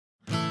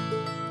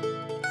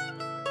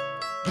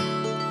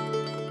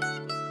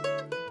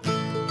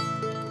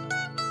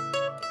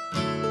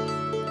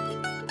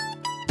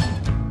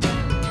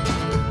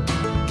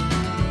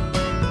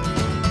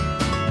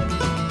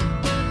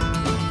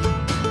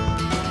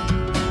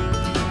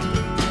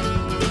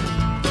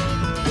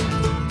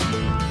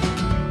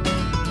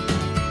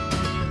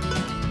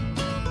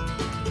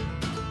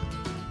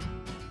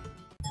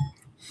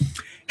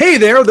Hey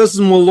there, this is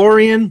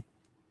Malorian,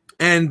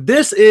 and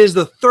this is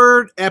the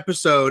third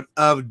episode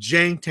of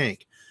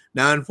Jank.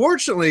 Now,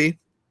 unfortunately,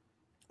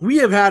 we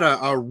have had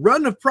a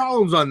run of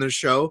problems on this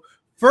show.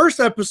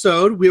 First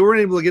episode, we weren't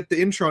able to get the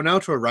intro and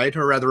outro right,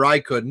 or rather I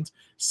couldn't.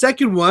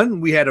 Second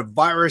one, we had a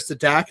virus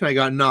attack and I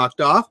got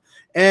knocked off.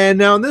 And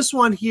now in this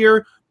one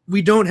here,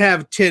 we don't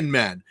have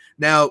Tinman.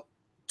 Now,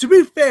 to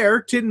be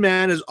fair,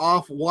 Tinman is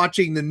off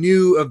watching the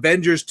new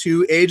Avengers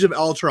 2 Age of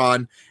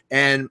Ultron,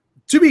 and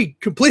to be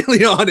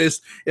completely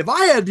honest, if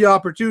I had the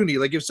opportunity,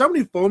 like if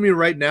somebody phoned me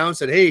right now and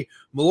said, hey,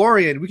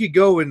 Malorian, we could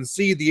go and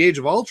see the Age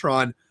of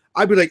Ultron,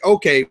 I'd be like,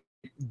 okay,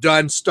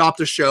 done, stop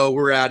the show,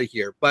 we're out of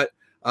here. But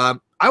I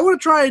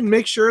want to try and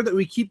make sure that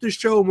we keep the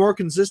show more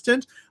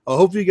consistent.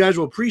 Hopefully you guys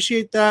will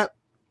appreciate that.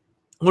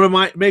 I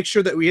want to make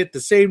sure that we hit the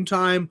same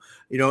time,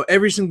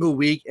 every single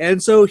week.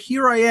 And so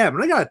here I am.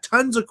 And I got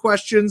tons of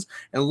questions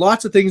and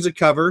lots of things to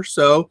cover.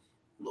 So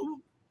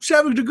just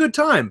having a good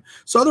time.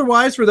 So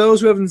otherwise, for those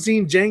who haven't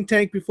seen Jank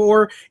Tank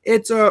before,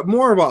 it's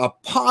more of a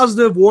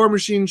positive War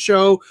Machine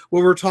show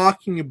where we're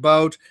talking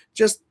about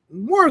just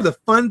more of the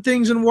fun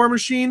things in War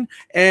Machine,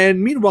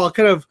 and meanwhile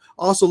kind of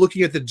also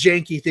looking at the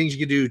janky things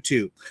you can do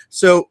too.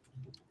 So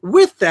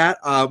with that,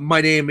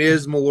 my name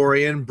is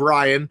Malorian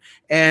Brian,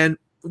 and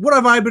what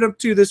have I been up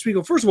to this week?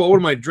 Well, first of all, what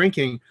am I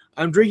drinking?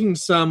 I'm drinking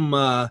some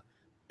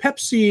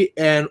Pepsi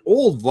and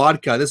old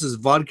vodka. This is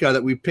vodka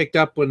that we picked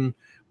up when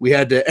we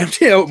had to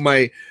empty out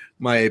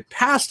my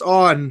passed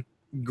on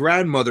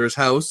grandmother's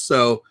house.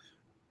 So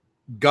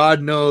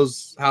God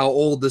knows how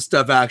old this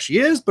stuff actually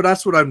is, but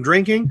that's what I'm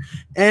drinking.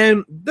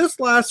 And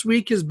this last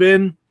week has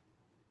been,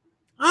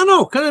 I don't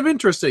know, kind of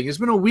interesting. It's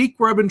been a week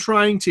where I've been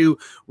trying to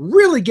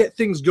really get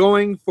things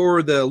going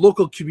for the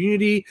local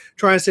community,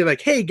 trying to say like,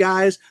 hey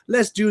guys,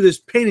 let's do this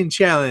painting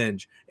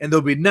challenge. And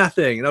there'll be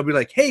nothing. And I'll be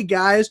like, hey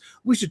guys,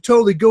 we should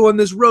totally go on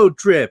this road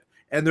trip.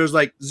 And there's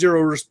like zero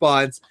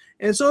response.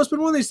 And so it's been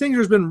one of these things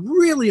that's been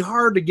really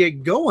hard to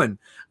get going.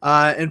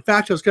 In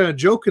fact, I was kind of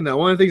joking that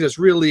one of the things that's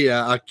really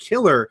a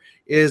killer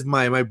is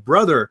my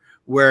brother,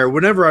 where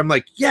whenever I'm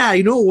like, yeah,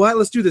 you know what,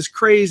 let's do this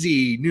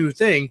crazy new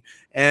thing.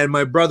 And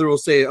my brother will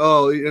say,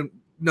 oh,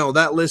 no,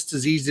 that list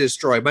is easy to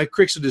destroy. My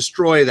cricks will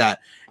destroy that.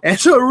 And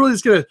so it really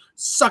is going to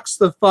sucks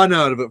the fun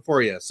out of it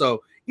for you.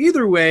 So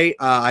either way,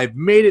 I've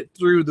made it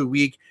through the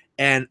week.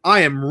 And I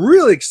am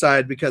really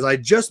excited because I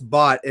just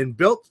bought and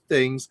built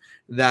things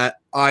that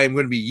I am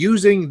going to be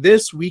using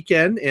this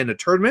weekend in a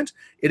tournament.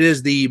 It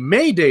is the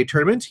May Day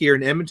tournament here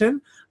in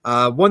Edmonton,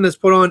 one that's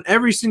put on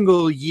every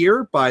single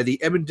year by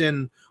the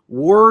Edmonton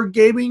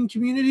Wargaming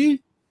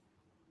community.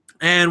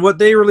 And what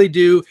they really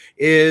do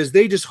is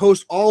they just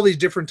host all these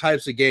different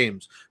types of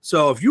games.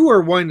 So if you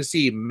are wanting to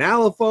see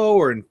Malifaux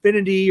or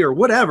Infinity or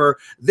whatever,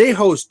 they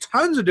host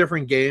tons of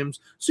different games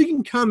so you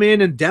can come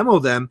in and demo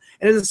them.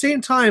 And at the same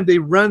time, they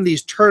run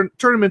these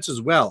tournaments as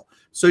well.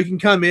 So you can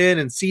come in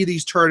and see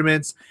these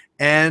tournaments.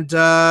 And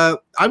I'm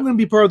going to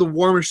be part of the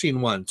War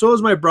Machine one. So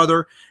is my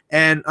brother.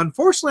 And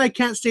unfortunately, I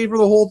can't stay for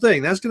the whole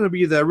thing. That's going to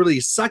be the really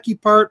sucky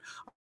part.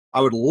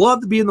 I would love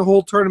to be in the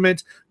whole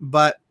tournament,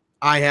 but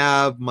I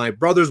have my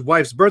brother's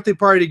wife's birthday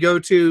party to go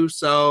to,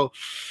 so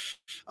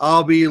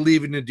I'll be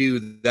leaving to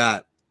do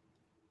that.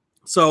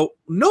 So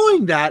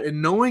knowing that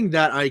and knowing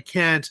that I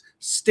can't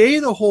stay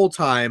the whole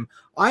time,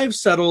 I've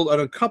settled on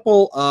a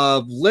couple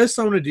of lists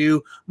I'm going to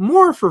do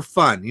more for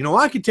fun.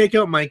 I could take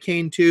out my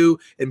cane too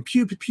and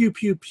pew, pew,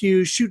 pew,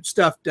 pew, shoot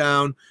stuff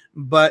down.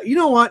 But you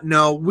know what?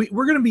 No, we're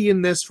going to be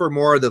in this for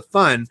more of the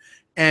fun.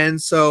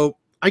 And so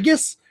I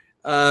guess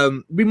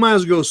we might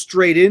as well go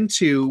straight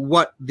into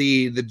what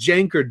the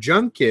jank or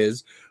junk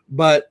is.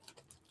 But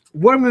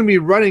what I'm going to be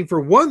running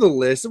for one of the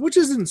lists, which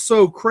isn't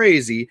so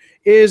crazy,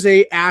 is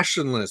a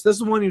Ashen list. This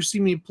is one you've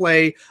seen me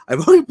play.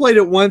 I've only played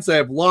it once.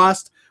 I've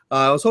lost.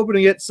 I was hoping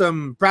to get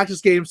some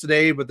practice games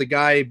today, but the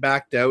guy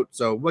backed out.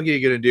 So what are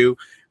you going to do?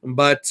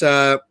 But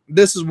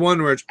this is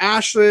one where it's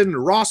Ashen,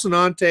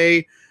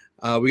 Rocinante.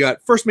 We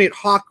got First Mate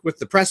Hawk with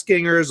the Press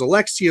Gangers,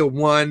 Alexia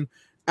 1,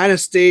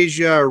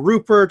 Anastasia,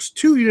 Rupert,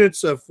 2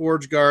 units of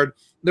Forge Guard.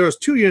 There was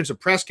 2 units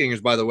of Press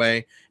Gangers, by the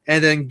way,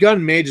 and then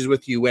Gun Mages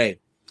with UA.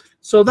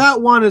 So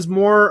that one is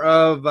more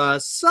of a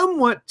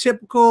somewhat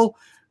typical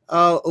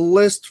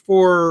list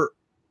for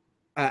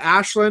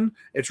Ashlyn.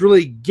 It's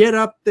really get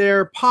up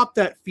there, pop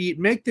that feat,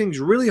 make things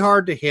really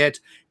hard to hit,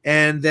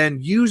 and then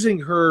using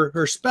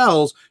her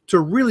spells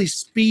to really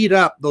speed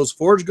up those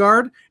Forge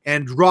Guard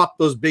and drop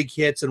those big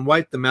hits and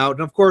wipe them out.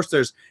 And of course,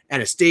 there's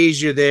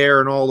Anastasia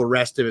there and all the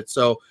rest of it.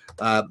 So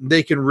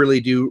they can really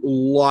do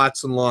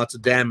lots and lots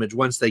of damage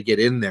once they get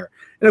in there.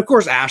 And of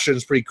course,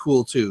 Ashlyn's pretty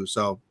cool too.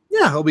 So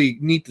yeah, it'll be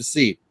neat to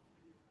see.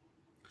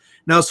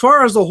 Now, as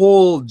far as the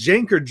whole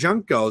jank or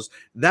junk goes,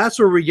 that's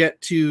where we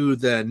get to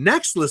the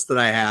next list that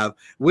I have,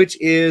 which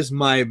is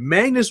my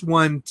Magnus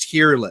 1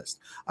 tier list.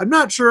 I'm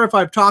not sure if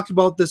I've talked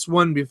about this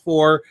one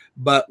before,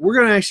 but we're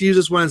going to actually use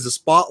this one as the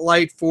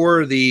spotlight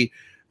for the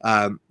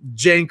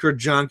Jank or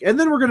Junk, and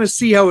then we're going to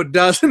see how it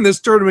does in this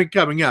tournament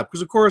coming up,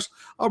 because of course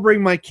I'll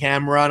bring my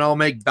camera and I'll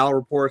make battle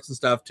reports and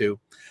stuff too.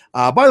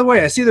 By the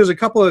way, I see there's a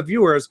couple of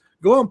viewers.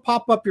 Go and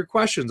pop up your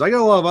questions. I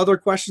got a lot of other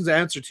questions to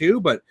answer too,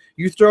 but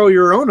you throw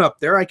your own up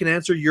there, I can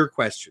answer your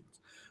questions.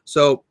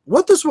 So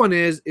what this one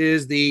is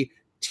the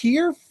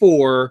tier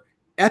 4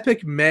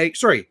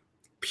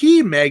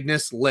 P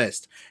Magnus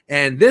list.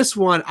 And this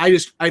one,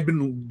 I've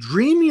been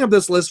dreaming of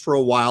this list for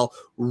a while,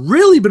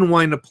 really been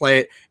wanting to play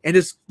it, and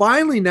it's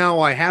finally now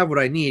I have what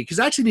I need, because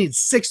I actually need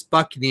 6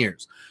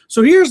 Buccaneers.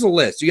 So here's the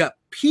list. You got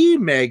P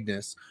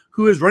Magnus,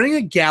 who is running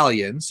a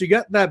galleon. So you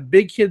got that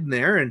big kid in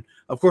there, and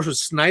of course with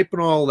snipe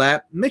and all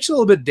that, makes it a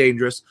little bit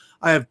dangerous.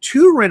 I have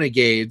 2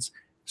 renegades,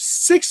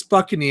 6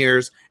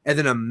 Buccaneers, and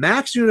then a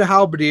max unit of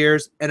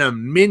halberdiers and a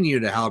min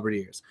unit of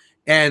halberdiers.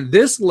 And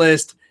this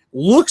list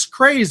looks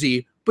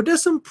crazy, but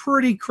does some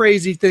pretty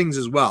crazy things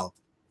as well.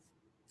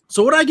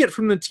 So what I get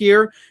from the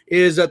tier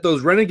is that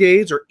those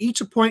renegades are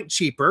each a point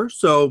cheaper,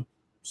 so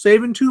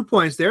saving 2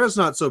 points there is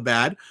not so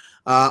bad.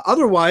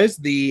 Otherwise,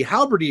 the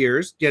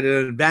halberdiers get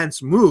an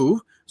advanced move,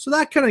 so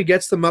that kind of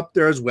gets them up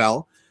there as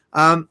well.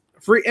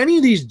 For any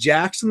of these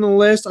jacks in the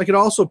list, I could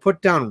also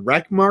put down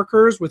wreck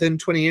markers within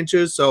 20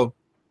 inches, so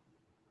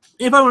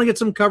if I want to get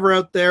some cover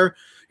out there,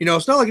 you know,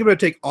 it's not like I'm going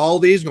to take all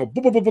these and go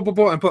boop, boop, boop, boop,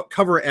 boop, and put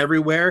cover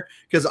everywhere,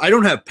 because I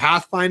don't have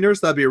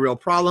pathfinders. That'd be a real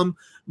problem.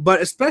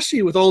 But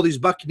especially with all these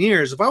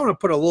Buccaneers, if I want to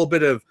put a little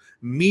bit of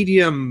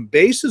medium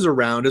bases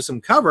around as some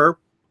cover,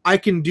 I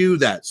can do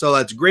that. So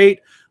that's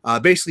great.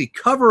 Basically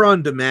cover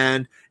on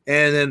demand.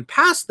 And then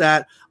past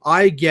that,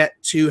 I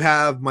get to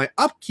have my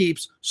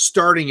upkeeps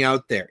starting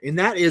out there. And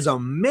that is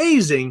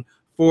amazing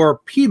for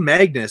P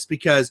Magnus,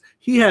 because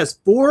he has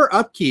 4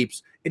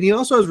 upkeeps, and he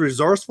also has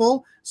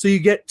resourceful, so you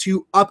get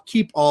to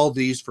upkeep all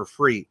these for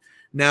free.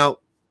 Now,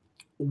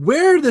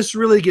 where this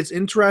really gets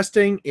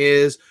interesting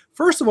is,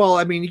 first of all,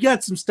 I mean, you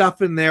got some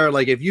stuff in there,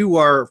 like if you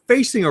are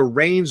facing a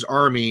ranged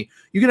army,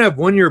 you can have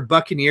one of your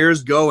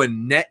Buccaneers go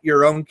and net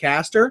your own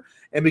caster,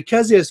 and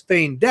because he has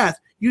feigned death,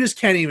 you just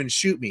can't even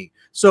shoot me.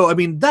 So, I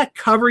mean, that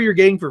cover you're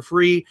getting for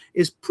free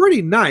is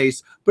pretty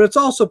nice, but it's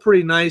also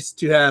pretty nice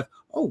to have,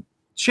 oh,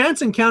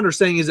 chance encounter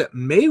saying, is it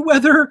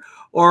Mayweather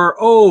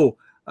or,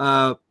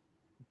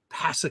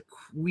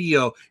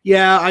 Passequillo?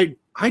 Yeah,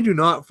 I do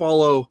not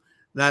follow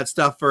that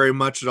stuff very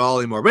much at all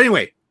anymore. But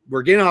anyway,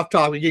 we're getting off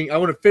topic. I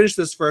want to finish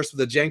this first with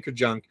the Jank or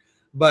Junk.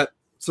 But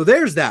so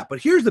there's that. But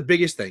here's the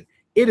biggest thing.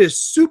 It is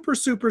super,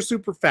 super,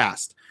 super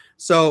fast.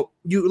 So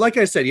you, like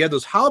I said, you have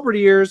those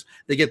halberdiers,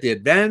 they get the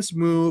advanced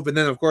move, and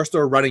then of course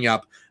they're running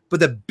up.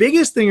 But the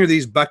biggest thing are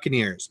these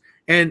Buccaneers.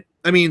 And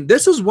I mean,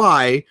 this is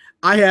why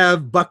I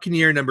have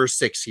Buccaneer number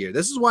 6 here.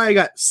 This is why I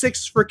got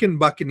 6 freaking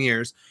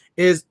Buccaneers,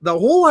 is the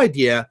whole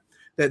idea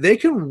that they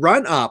can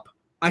run up,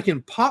 I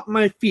can pop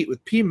my feet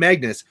with P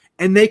Magnus,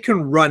 and they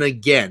can run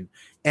again.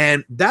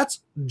 And that's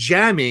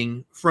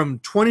jamming from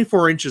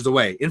 24 inches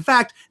away. In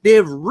fact, they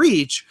have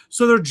reach,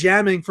 so they're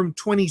jamming from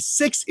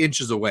 26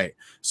 inches away.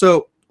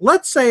 So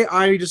let's say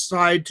I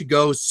decide to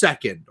go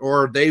second,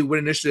 or they win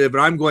initiative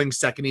and I'm going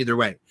second either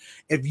way.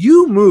 If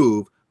you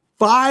move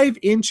 5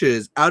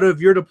 inches out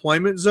of your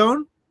deployment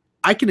zone,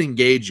 I can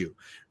engage you.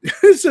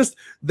 It's just,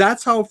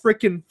 that's how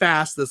freaking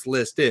fast this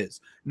list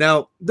is.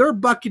 Now, they're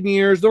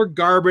Buccaneers, they're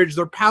garbage,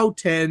 they're POW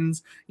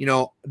 10s, you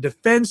know,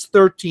 defense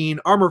 13,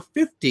 armor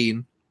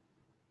 15.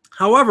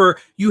 However,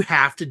 you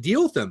have to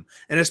deal with them.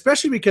 And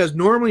especially because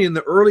normally in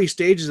the early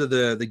stages of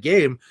the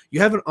game, you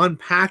haven't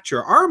unpacked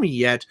your army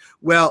yet.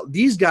 Well,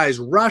 these guys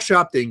rush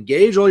up, they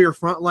engage all your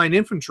frontline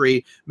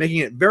infantry, making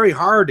it very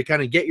hard to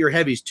kind of get your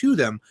heavies to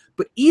them.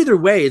 But either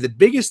way, the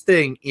biggest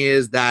thing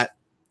is that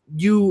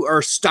you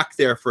are stuck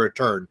there for a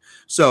turn.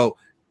 So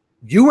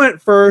you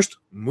went first,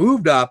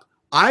 moved up,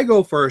 I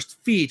go first,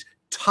 feet,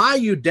 tie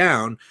you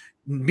down.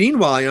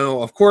 Meanwhile, you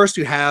know, of course,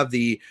 you have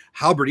the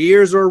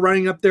halberdiers are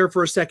running up there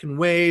for a second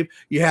wave.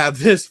 You have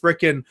this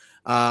freaking,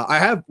 I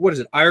have, what is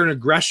it, Iron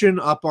Aggression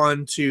up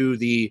onto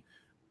the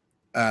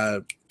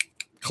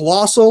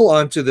Colossal,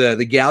 onto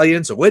the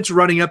Galleon. So it's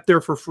running up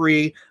there for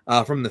free.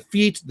 From the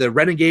feet, the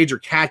Renegades are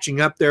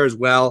catching up there as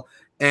well.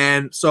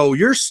 And so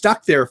you're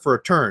stuck there for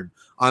a turn.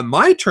 On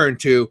my turn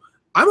 2,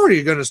 I'm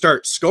already going to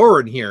start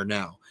scoring here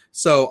now.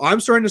 So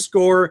I'm starting to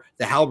score.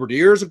 The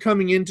halberdiers are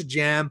coming in to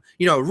jam.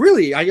 You know,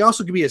 really, I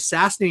also could be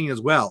assassinating as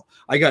well.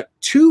 I got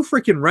 2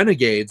 freaking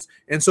renegades.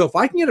 And so if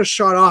I can get a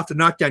shot off to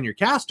knock down your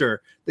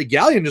caster, the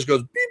galleon just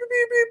goes beep, beep,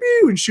 beep, beep,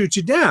 beep, and shoots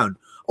you down.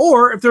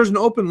 Or if there's an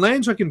open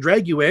lane so I can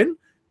drag you in,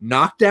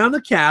 knock down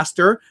the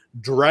caster,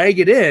 drag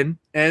it in,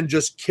 and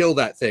just kill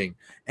that thing.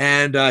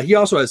 And he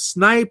also has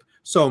snipe.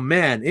 So,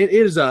 man, it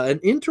is an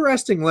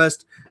interesting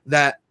list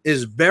that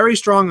is very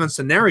strong on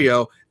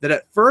scenario that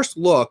at first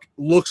look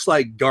looks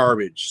like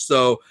garbage.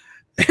 So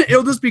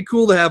it'll just be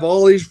cool to have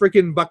all these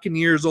freaking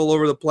Buccaneers all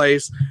over the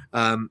place.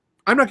 I'm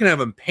not going to have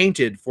them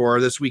painted for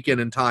this weekend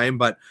in time,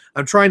 but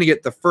I'm trying to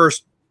get the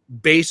first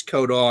base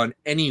coat on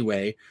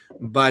anyway.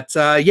 But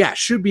yeah,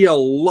 should be a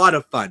lot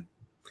of fun.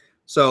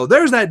 So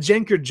there's that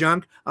Jank or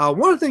Junk.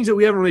 One of the things that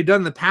we haven't really done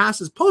in the past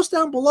is post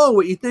down below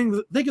what you think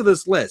of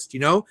this list.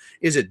 You know,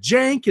 is it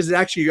Jank? Is it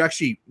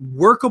actually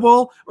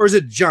workable, or is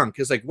it junk?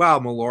 It's like, wow,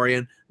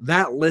 Malorian,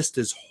 that list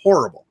is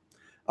horrible.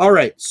 All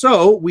right,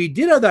 so we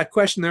did have that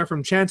question there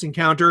from Chance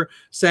Encounter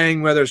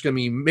saying whether it's going to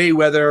be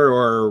Mayweather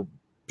or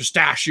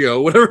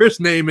Pistachio, whatever his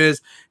name is,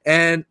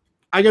 and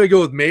I got to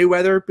go with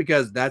Mayweather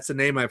because that's a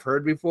name I've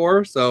heard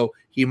before, so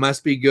he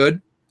must be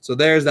good. So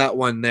there's that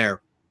one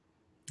there.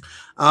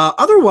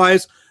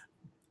 Otherwise,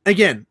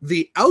 again,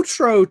 the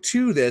outro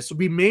to this will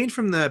be made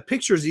from the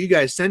pictures that you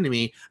guys send to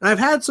me, and I've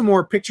had some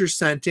more pictures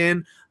sent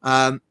in.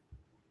 One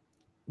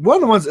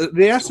of the ones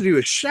they asked to do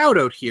a shout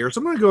out here, so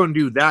I'm going to go and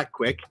do that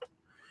quick.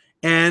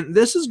 And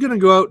this is going to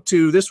go out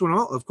to this one.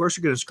 Oh, of course,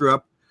 you're going to screw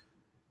up.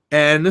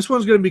 And this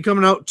one's going to be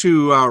coming out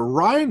to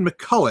Ryan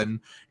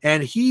McCullen.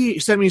 And he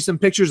sent me some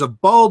pictures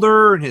of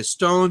Balder and his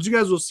stones. You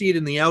guys will see it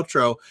in the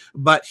outro.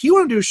 But he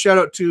wanted to do a shout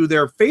out to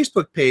their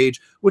Facebook page,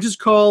 which is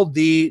called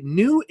the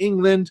New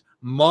England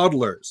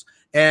Modelers.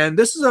 And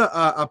this is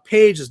a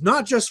page that's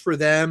not just for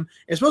them.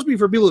 It's supposed to be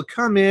for people to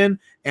come in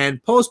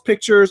and post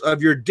pictures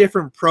of your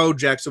different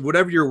projects of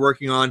whatever you're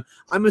working on.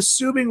 I'm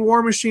assuming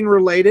War Machine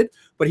related,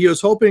 but he was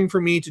hoping for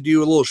me to do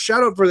a little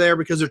shout out for there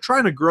because they're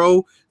trying to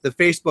grow the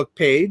Facebook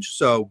page.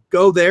 So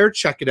go there,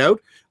 check it out.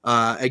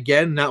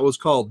 Again, that was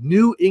called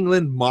New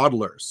England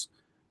Modelers.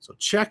 So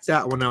check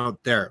that one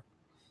out there.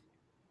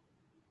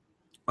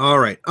 All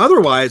right.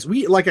 Otherwise,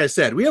 like I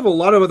said, we have a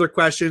lot of other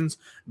questions.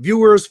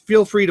 Viewers,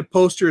 feel free to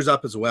post yours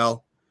up as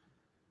well.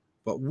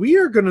 But we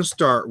are going to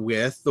start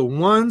with the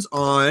ones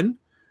on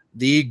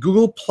the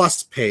Google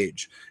Plus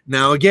page.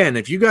 Now, again,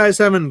 if you guys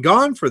haven't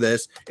gone for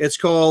this, it's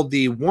called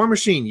the War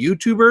Machine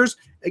YouTubers.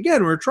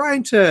 Again, we're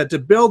trying to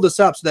build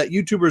this up so that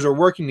YouTubers are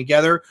working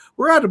together.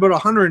 We're at about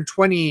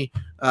 120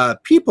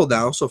 people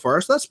now so far,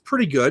 so that's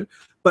pretty good.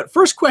 But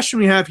first question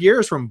we have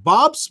here is from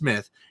Bob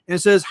Smith, and it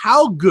says,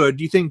 how good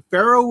do you think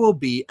Pharaoh will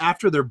be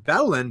after their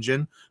battle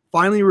engine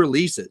finally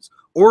releases,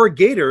 or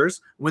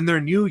Gators when their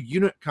new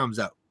unit comes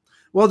out?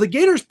 Well, the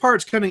Gators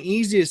part's kind of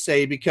easy to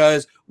say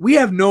because we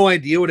have no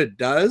idea what it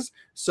does,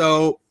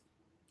 so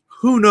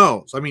who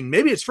knows? I mean,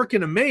 maybe it's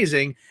freaking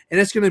amazing, and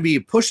it's going to be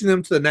pushing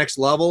them to the next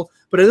level,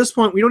 but at this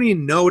point, we don't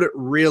even know what it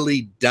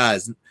really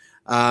does.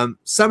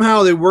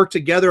 Somehow they work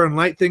together and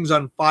light things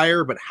on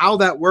fire, but how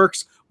that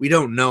works, we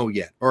don't know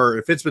yet. Or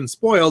if it's been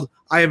spoiled,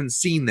 I haven't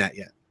seen that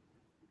yet.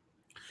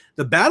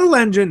 The battle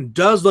engine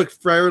does look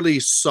fairly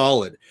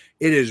solid.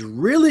 It is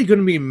really going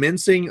to be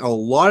mincing a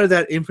lot of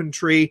that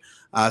infantry,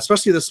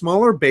 especially the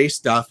smaller base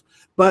stuff.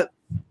 But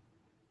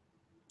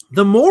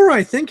the more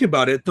I think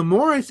about it, the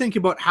more I think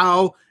about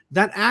how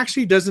that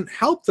actually doesn't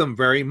help them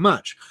very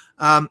much.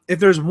 If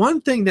there's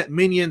one thing that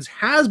Minions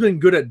has been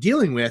good at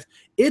dealing with,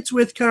 it's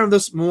with kind of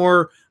this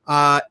more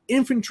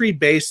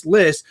infantry-based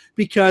list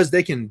because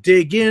they can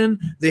dig in,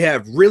 they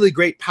have really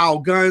great POW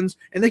guns,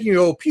 and they can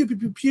go pew, pew,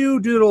 pew, pew,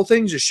 do little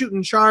things, just shoot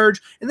and charge,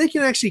 and they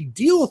can actually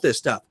deal with this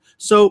stuff.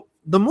 So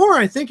the more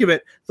I think of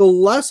it, the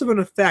less of an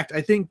effect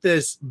I think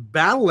this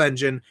battle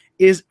engine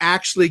is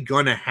actually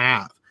going to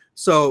have.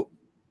 So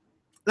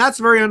that's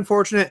very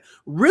unfortunate.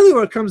 Really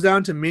what it comes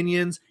down to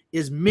Minions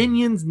is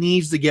Minions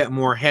needs to get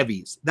more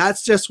heavies.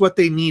 That's just what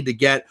they need to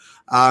get.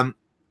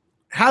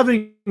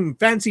 Having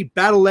fancy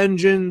battle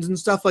engines and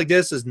stuff like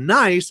this is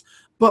nice,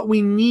 but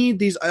we need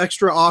these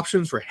extra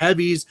options for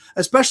heavies,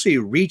 especially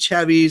reach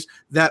heavies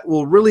that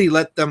will really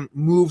let them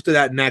move to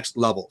that next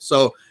level.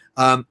 So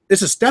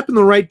it's a step in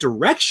the right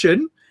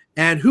direction,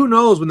 and who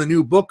knows when the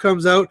new book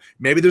comes out,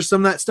 maybe there's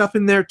some of that stuff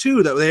in there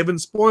too that they haven't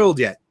spoiled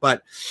yet.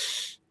 But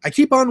I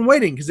keep on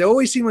waiting because they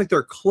always seem like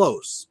they're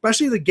close,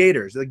 especially the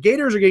Gators. The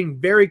Gators are getting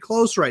very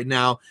close right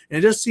now, and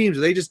it just seems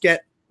they just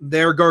get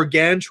their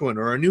gargantuan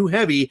or a new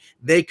heavy,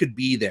 they could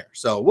be there.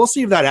 So we'll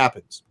see if that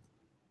happens.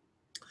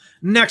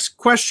 Next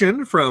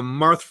question from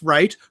Marth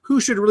Wright, who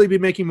should really be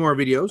making more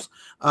videos,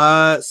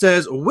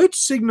 says, which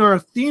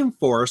Signar theme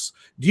force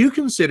do you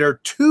consider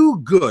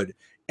too good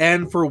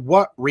and for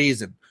what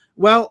reason?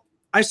 Well,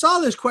 I saw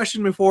this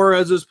question before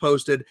as it was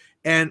posted,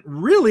 and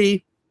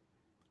really,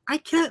 I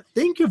can't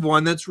think of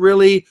one that's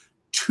really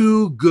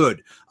too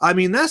good. I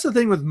mean, that's the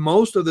thing with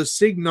most of the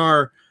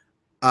Signar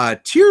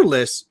tier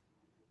lists,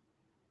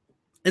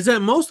 is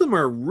that most of them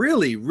are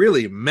really,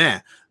 really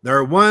meh. There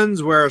are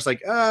ones where it's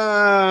like,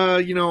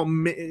 you know,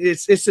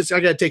 it's just,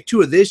 I got to take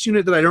 2 of this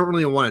unit that I don't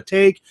really want to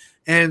take.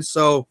 And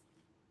so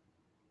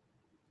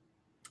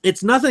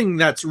it's nothing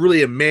that's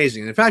really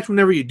amazing. In fact,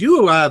 whenever you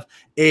do have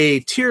a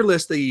tier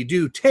list that you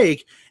do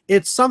take,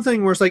 it's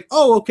something where it's like,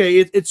 oh, okay,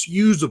 it's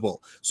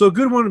usable. So a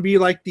good one would be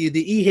like the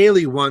E.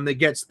 Haley one that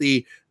gets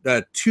the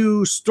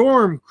 2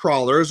 storm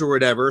crawlers or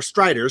whatever,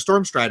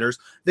 storm striders,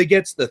 that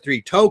gets the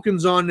 3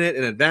 tokens on it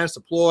and advanced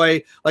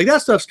deploy. Like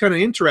that stuff's kind of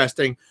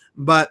interesting,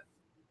 but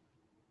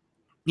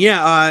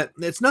yeah,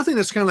 it's nothing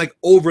that's kind of like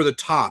over the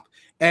top.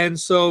 And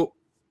so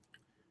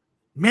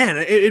man,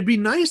 it'd be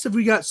nice if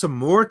we got some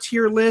more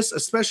tier lists,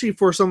 especially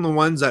for some of the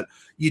ones that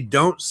you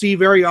don't see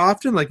very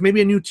often, like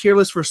maybe a new tier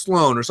list for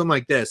Sloan or something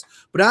like this.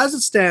 But as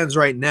it stands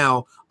right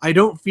now, I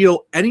don't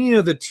feel any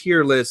of the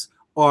tier lists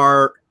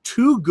are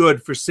too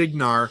good for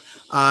Signar.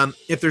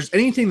 If there's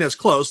anything that's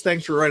close,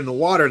 thanks for running the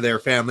water there,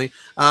 family.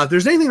 If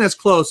there's anything that's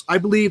close, I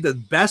believe the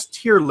best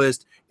tier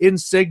list in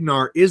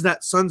Signar is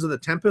that Sons of the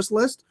Tempest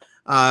list.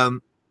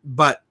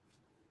 But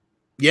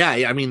yeah,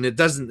 I mean,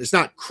 it's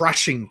not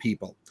crushing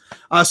people.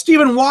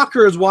 Stephen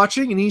Walker is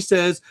watching, and he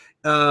says,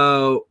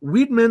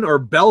 Weedman or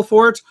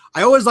Belfort.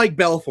 I always like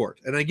Belfort.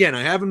 And again,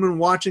 I haven't been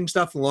watching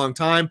stuff in a long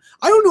time.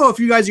 I don't know if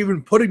you guys are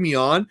even putting me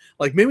on.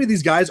 Like, maybe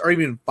these guys aren't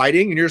even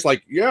fighting, and you're just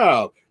like,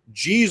 yeah,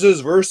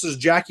 Jesus versus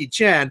Jackie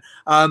Chan.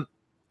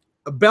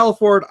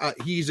 Belfort,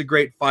 he's a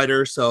great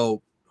fighter,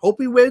 so hope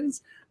he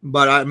wins.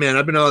 But, man,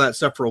 I've been on that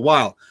stuff for a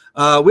while.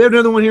 We have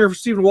another one here for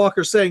Stephen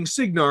Walker saying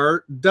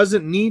Signar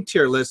doesn't need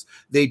tier lists.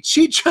 They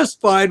cheat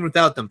just fine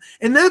without them.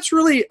 And that's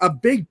really a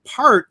big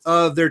part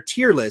of their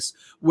tier list.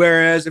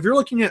 Whereas if you're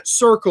looking at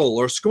Circle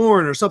or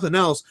Scorn or something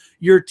else,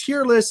 your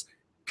tier lists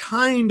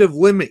kind of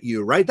limit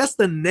you, right? That's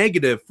the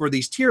negative for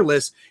these tier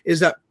lists, is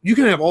that you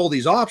can have all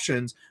these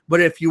options, but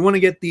if you want to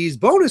get these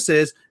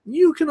bonuses,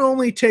 you can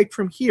only take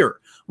from here.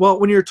 Well,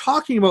 when you're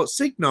talking about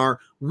Signar,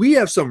 we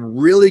have some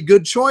really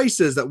good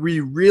choices that we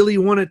really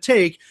want to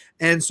take,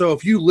 and so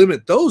if you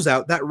limit those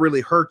out, that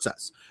really hurts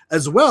us.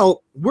 As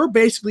well, we're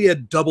basically a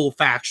double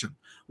faction.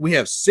 We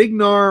have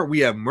Signar, we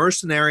have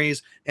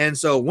mercenaries, and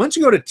so once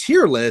you go to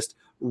tier list,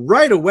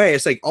 right away,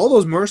 it's like all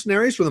those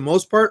mercenaries, for the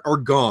most part, are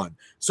gone.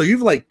 So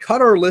you've like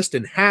cut our list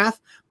in half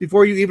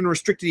before you even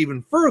restrict it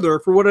even further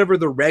for whatever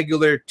the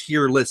regular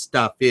tier list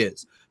stuff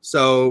is.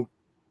 So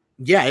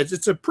yeah,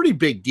 it's a pretty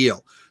big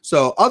deal.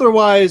 So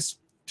otherwise,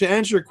 to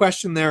answer your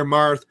question there,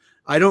 Marth,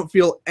 I don't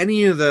feel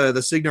any of the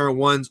Signar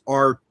ones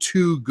are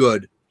too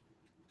good.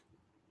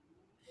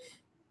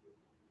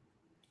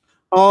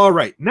 All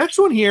right, next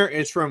one here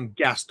is from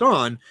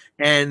Gaston,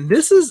 and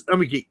this is,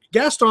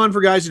 Gaston, for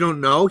guys who don't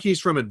know,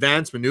 he's from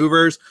Advanced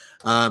Maneuvers.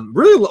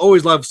 Really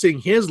always love seeing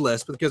his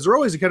list because they're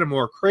always the kind of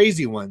more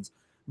crazy ones.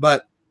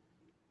 But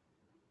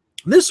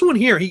this one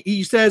here,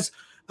 he says,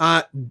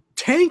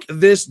 tank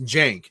this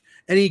jank,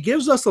 and he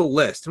gives us a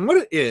list. And what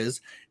it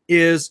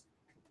is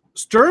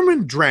Sturm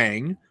and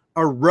Drang,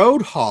 a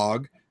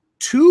Roadhog,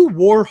 2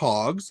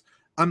 Warhogs,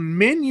 a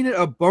min unit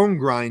of Bone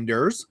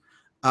Grinders,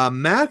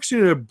 max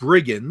unit of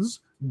Brigands,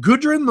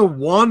 Gudrun the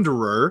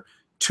Wanderer,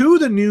 2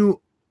 of the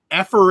new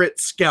Efferett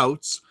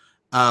Scouts,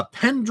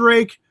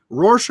 Pendrake,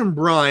 Rorschach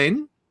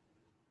Brine,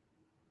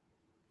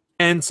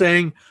 and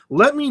saying,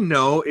 let me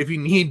know if you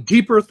need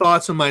deeper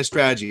thoughts on my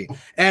strategy.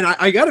 And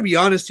I got to be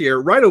honest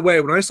here, right away,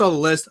 when I saw the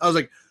list, I was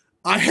like,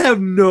 I have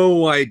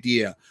no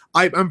idea.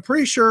 I'm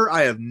pretty sure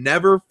I have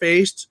never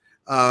faced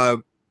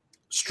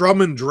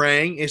Strum and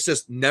Drang. It's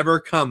just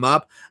never come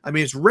up. I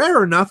mean, it's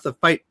rare enough to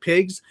fight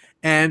pigs.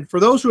 And for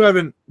those who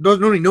don't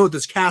really know what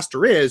this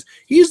caster is,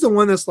 he's the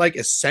one that's like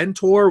a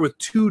centaur with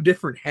 2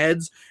 different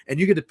heads, and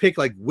you get to pick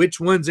like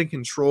which one's in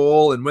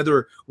control and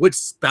which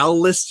spell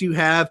lists you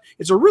have.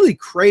 It's a really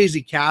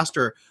crazy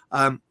caster.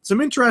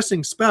 Some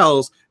interesting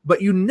spells,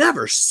 but you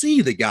never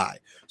see the guy.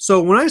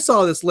 So when I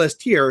saw this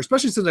list here,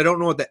 especially since I don't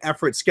know what the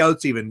Efferett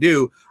Scouts even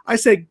do, I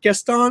said,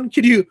 Gaston,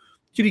 could you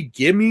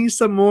give me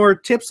some more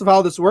tips of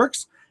how this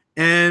works?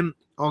 And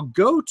I'll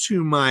go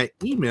to my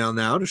email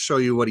now to show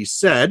you what he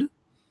said.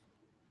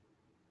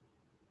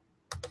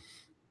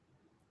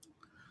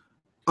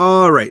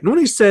 All right, and what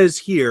he says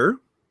here,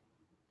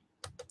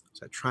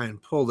 as I try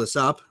and pull this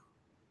up,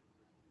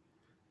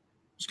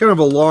 it's kind of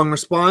a long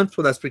response,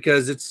 but that's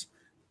because it's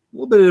a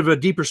little bit of a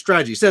deeper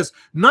strategy. He says,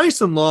 nice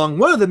and long,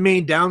 one of the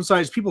main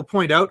downsides people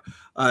point out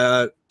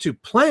to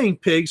playing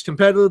pigs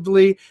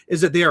competitively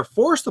is that they are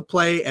forced to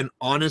play an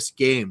honest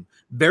game.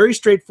 Very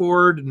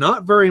straightforward,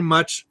 not very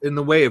much in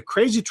the way of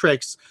crazy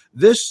tricks.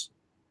 This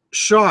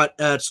shot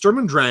at Sturm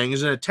and Drang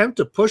is an attempt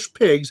to push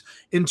pigs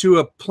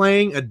into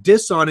playing a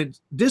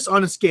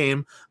dishonest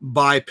game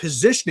by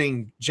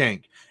positioning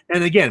jank.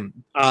 And again,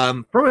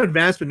 from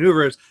Advanced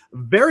Maneuvers,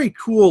 very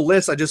cool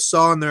list I just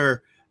saw on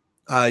their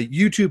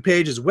YouTube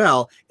page as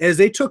well, as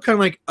they took kind of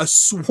like a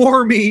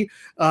swarmy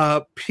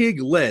pig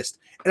list.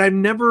 And I've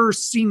never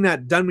seen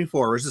that done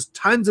before. There's just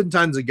tons and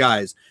tons of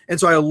guys. And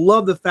so I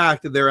love the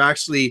fact that they're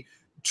actually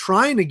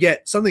trying to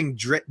get something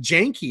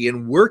janky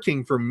and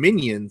working for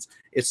minions.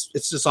 It's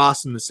just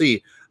awesome to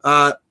see.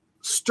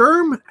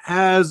 Sturm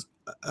has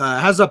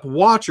up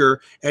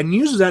Watcher and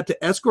uses that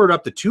to escort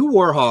up the 2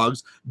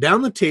 Warhogs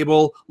down the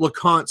table,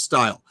 LeConte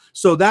style.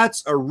 So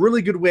that's a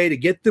really good way to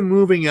get them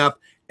moving up.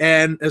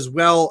 And as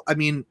well, I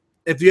mean,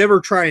 if you ever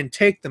try and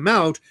take them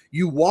out,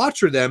 you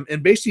Watcher them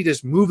and basically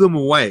just move them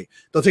away.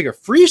 They'll take a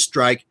free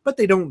strike, but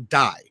they don't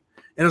die.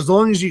 And as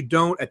long as you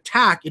don't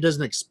attack, it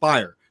doesn't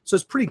expire. So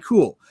it's pretty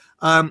cool.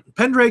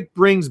 Pendrake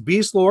brings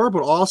Beast Lore,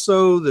 but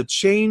also the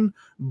Chain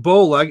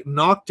Bowleg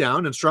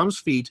knockdown and Strum's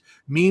feet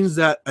means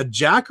that a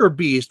Jack or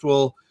Beast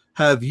will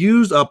have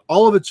used up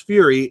all of its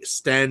fury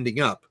standing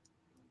up.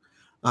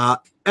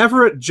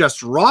 Everett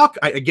Just Rock,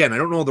 again, I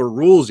don't know the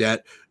rules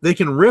yet. They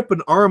can rip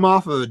an arm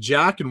off of a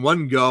jack in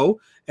one go,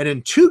 and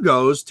in 2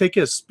 goes, take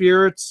the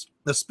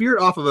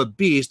spirit off of a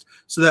beast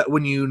so that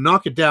when you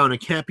knock it down, it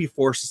can't be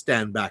forced to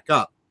stand back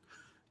up.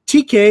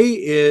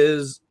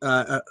 TK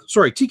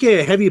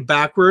a heavy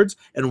backwards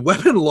and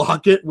weapon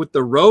lock it with the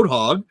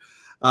Roadhog.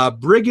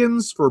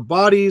 Brigands for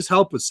bodies,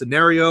 help with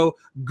scenario.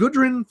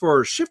 Gudrun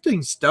for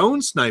shifting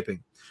stone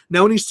sniping.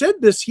 Now, when he said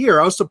this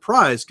here, I was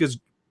surprised because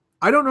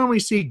I don't normally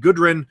see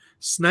Gudrun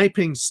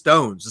sniping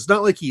stones. It's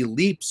not like he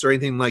leaps or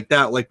anything like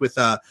that, like with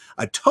a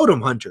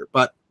totem hunter,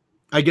 but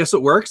I guess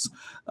it works.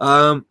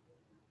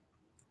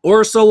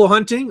 Or solo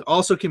hunting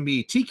also can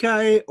be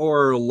TK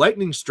or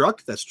lightning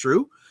struck. That's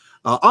true.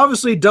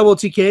 Obviously, double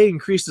TK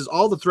increases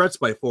all the threats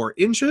by 4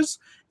 inches,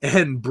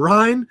 and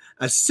Brine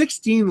a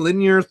 16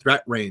 linear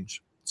threat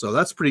range. So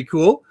that's pretty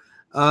cool.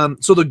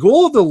 So the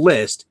goal of the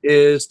list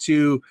is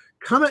to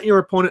come at your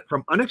opponent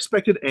from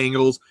unexpected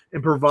angles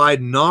and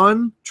provide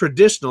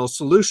non-traditional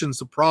solutions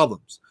to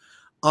problems.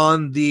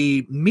 On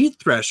the meat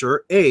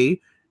thresher,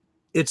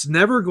 it's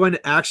never going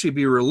to actually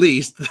be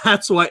released.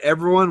 That's why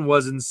everyone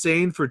was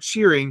insane for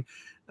cheering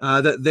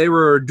that they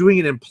were doing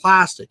it in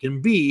plastic.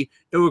 And B,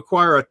 it will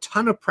require a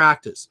ton of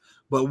practice.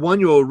 But one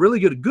you'll really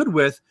get good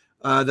with,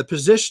 the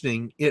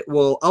positioning, it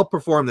will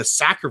outperform the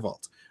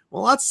Sacrivault.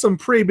 Well, that's some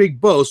pretty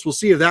big boast. We'll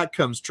see if that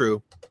comes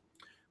true.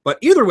 But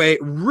either way,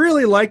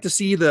 really like to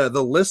see the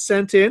list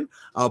sent in.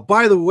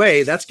 By the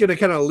way, that's going to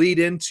kind of lead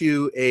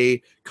into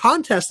a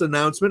contest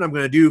announcement I'm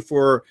going to do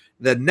for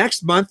the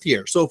next month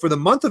here. So for the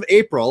month of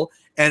April,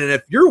 and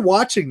if you're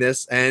watching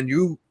this and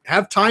you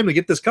have time to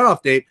get this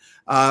cutoff date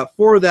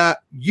for that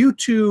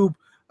YouTube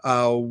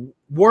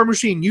War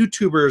Machine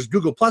YouTubers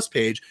Google Plus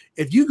page,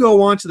 if you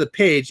go onto the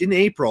page in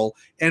April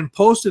and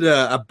posted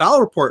a battle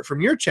report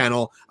from your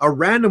channel, a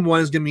random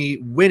one is going to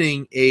be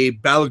winning a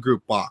battle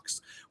group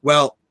box.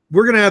 Well,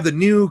 we're going to have the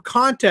new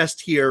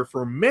contest here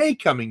for May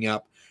coming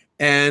up,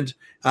 and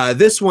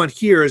this one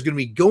here is going to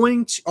be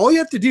going to, all you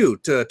have to do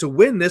to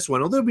win this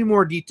one, although there'll be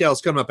more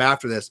details coming up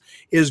after this,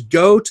 is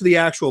go to the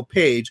actual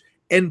page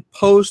and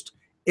post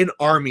an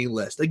army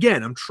list.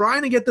 Again, I'm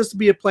trying to get this to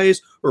be a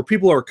place where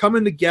people are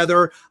coming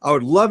together. I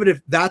would love it if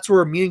that's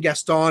where me and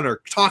Gaston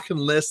are talking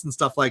lists and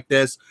stuff like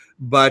this,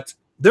 but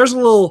there's a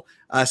little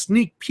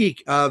sneak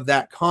peek of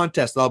that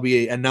contest I'll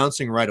be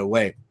announcing right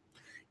away.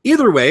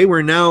 Either way,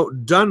 we're now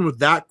done with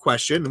that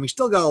question, and we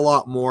still got a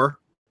lot more,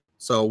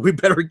 so we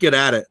better get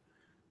at it.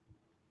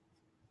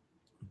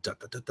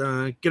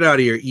 Get out of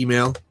here,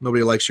 email.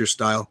 Nobody likes your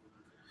style.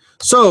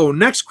 So,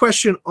 next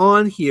question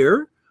on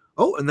here.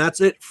 Oh, and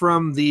that's it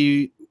from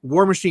the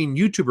War Machine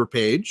YouTuber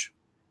page.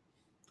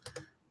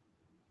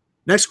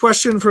 Next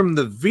question from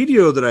the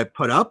video that I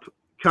put up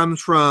comes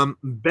from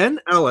Ben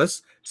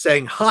Ellis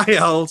saying, "Hi,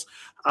 Elves.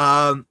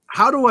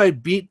 How do I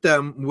beat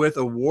them with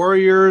a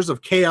Warriors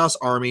of Chaos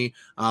army,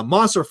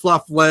 monster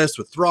fluff list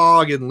with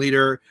Throg and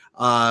leader?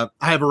 I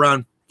have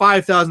around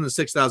 5,000 to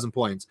 6,000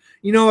 points."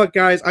 You know what,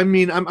 guys? I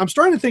mean, I'm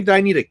starting to think that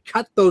I need to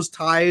cut those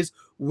ties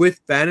with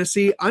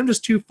fantasy. I'm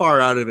just too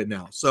far out of it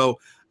now. So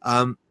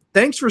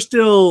thanks for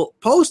still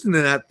posting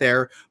that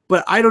there,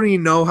 but I don't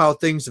even know how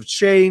things have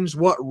changed,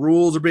 what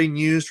rules are being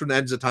used from the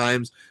ends of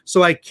times,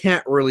 so I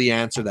can't really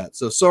answer that.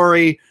 So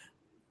sorry,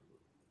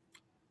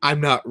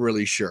 I'm not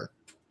really sure.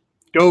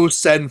 Go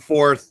send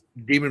forth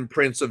Demon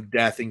Prince of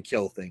Death and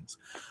kill things.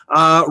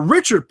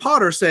 Richard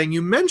Potter saying,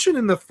 you mentioned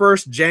in the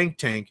first Jank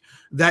Tank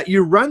that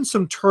you run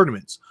some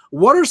tournaments.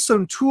 What are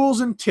some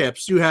tools and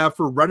tips you have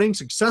for running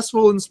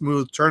successful and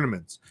smooth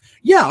tournaments?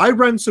 Yeah, I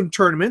run some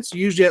tournaments,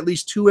 usually at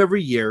least 2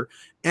 every year.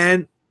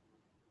 And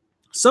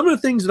some of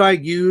the things that I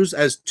use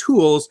as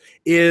tools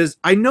is,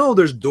 I know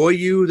there's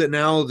Doyu that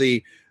now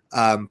the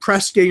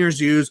press gangers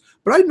use,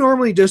 but I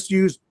normally just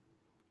use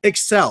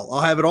Excel.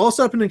 I'll have it all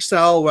set up in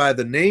Excel where I have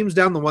the names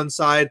down the one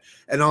side,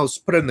 and I'll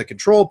put in the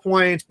control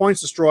points,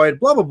 points destroyed,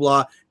 blah, blah,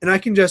 blah, and I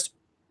can just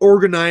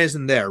organize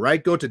in there,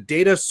 right? Go to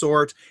data,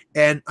 sort,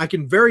 and I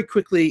can very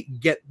quickly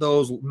get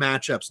those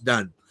matchups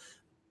done.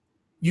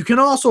 You can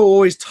also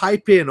always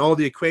type in all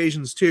the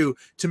equations too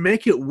to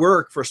make it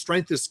work for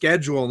strength of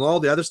schedule and all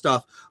the other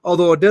stuff,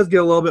 although it does get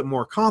a little bit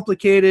more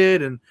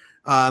complicated and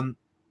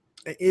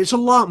it's a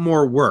lot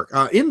more work.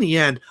 In the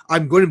end,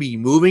 I'm going to be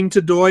moving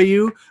to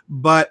Doyu,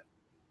 but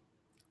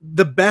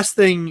the best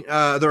thing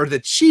or the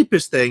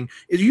cheapest thing,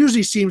 it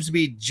usually seems to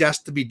be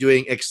just to be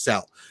doing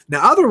Excel.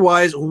 Now,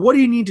 otherwise, what do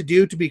you need to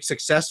do to be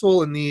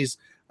successful in these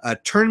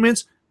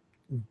tournaments?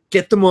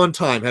 Get them on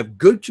time. Have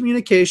good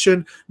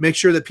communication. Make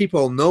sure that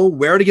people know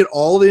where to get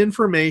all the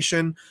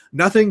information.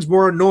 Nothing's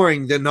more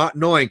annoying than not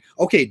knowing,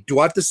 okay, do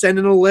I have to send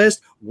in a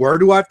list? Where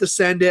do I have to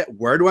send it?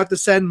 Where do I have to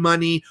send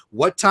money?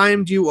 What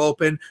time do you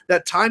open?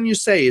 That time you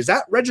say, is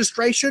that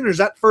registration or is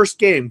that first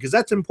game? Because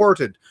that's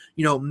important.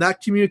 You know,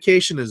 that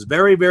communication is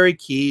very, very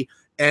key.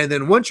 And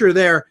then once you're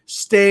there,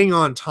 staying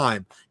on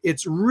time.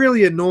 It's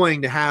really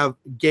annoying to have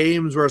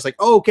games where it's like,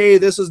 oh, okay,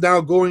 this is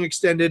now going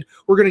extended.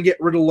 We're going to get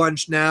rid of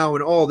lunch now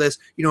and all this.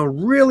 You know,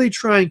 really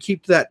try and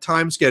keep to that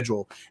time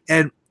schedule.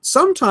 And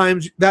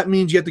sometimes that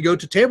means you have to go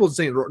to tables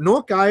and say,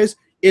 no, guys,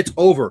 it's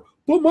over.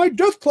 But my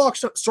death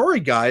clock's not. Sorry,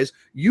 guys,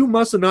 you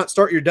must have not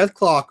start your death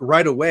clock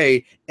right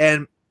away,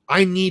 and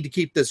I need to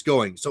keep this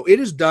going. So it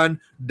is done.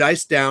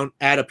 Dice down,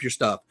 add up your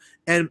stuff.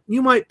 And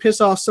you might piss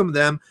off some of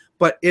them,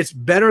 but it's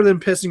better than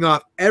pissing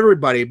off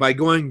everybody by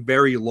going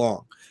very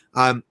long.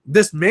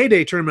 This May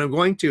Day tournament I'm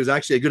going to is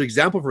actually a good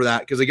example for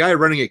that, because the guy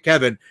running it,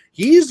 Kevin,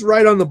 he's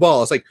right on the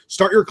ball. It's like,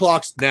 start your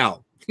clocks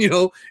now. You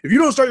know, if you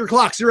don't start your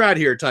clocks, you're out of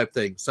here type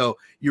thing. So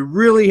you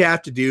really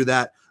have to do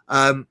that.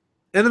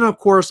 And then, of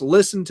course,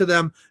 listen to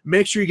them.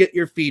 Make sure you get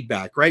your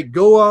feedback, right?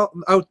 Go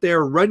out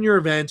there, run your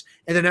event,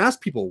 and then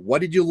ask people,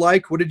 what did you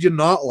like? What did you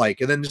not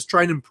like? And then just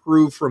try and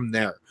improve from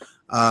there.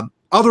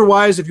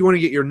 Otherwise, if you want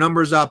to get your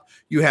numbers up,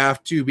 you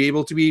have to be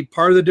able to be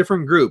part of the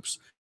different groups.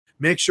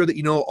 Make sure that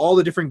you know all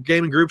the different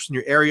gaming groups in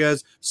your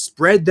areas.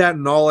 Spread that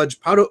knowledge.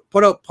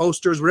 Put out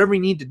posters, whatever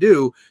you need to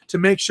do to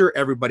make sure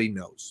everybody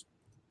knows.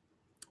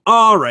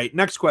 All right,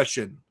 next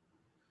question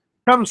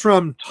comes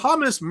from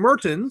Thomas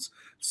Mertens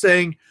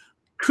saying,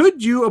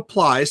 could you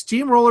apply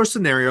steamroller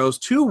scenarios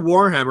to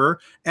Warhammer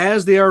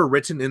as they are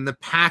written in the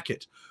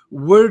packet?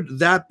 Would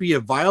that be a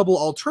viable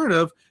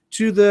alternative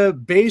to the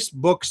base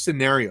book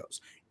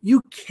scenarios?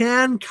 You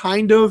can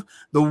kind of.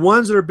 The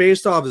ones that are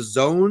based off of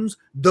zones,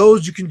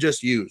 those you can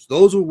just use.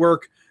 Those will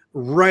work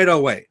right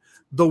away.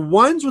 The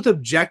ones with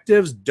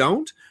objectives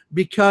don't,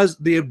 because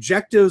the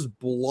objectives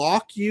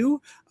block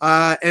you.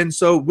 And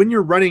so when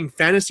you're running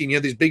fantasy and you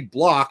have these big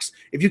blocks,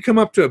 if you come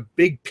up to a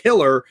big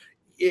pillar,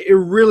 it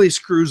really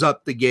screws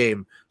up the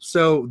game.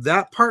 So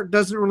that part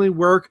doesn't really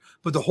work,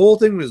 but the whole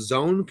thing with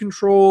zone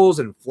controls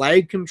and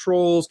flag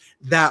controls,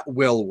 that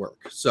will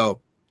work.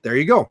 So there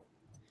you go.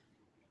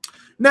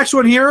 Next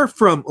one here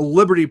from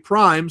Liberty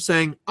Prime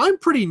saying, I'm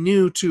pretty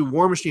new to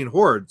War Machine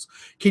Hordes.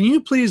 Can you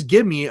please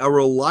give me a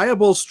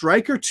reliable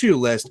Striker 2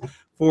 list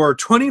for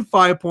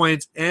 25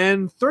 points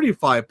and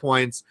 35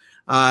 points?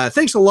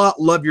 Thanks a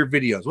lot. Love your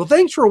videos. Well,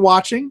 thanks for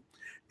watching.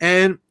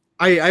 And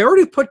I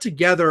already put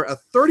together a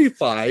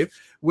 35,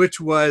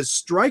 which was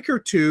Striker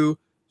 2,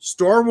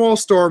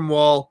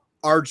 Stormwall,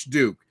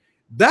 Archduke.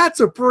 That's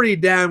a pretty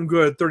damn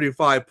good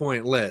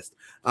 35-point list.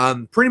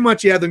 Pretty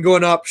much you have them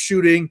going up,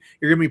 shooting.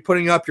 You're going to be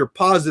putting up your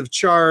positive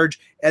charge.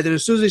 And then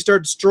as soon as they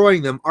start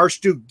destroying them,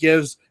 Archduke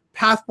gives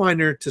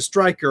Pathfinder to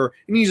Striker,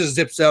 and he just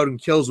zips out and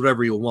kills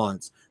whatever he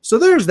wants. So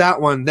there's that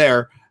one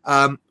there.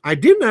 I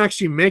didn't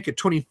actually make it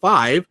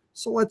 25,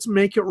 so let's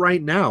make it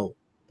right now.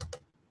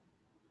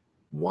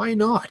 Why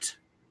not?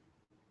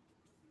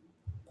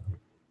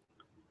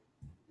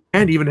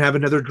 And even have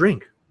another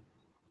drink.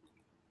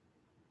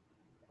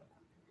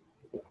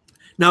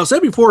 Now, I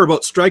said before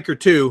about Striker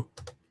 2,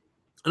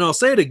 and I'll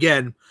say it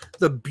again,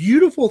 the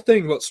beautiful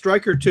thing about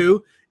Striker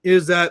 2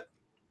 is that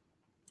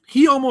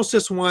he almost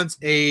just wants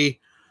a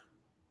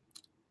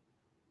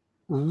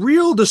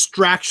real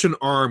distraction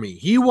army.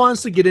 He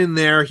wants to get in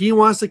there. He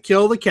wants to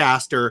kill the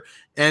caster.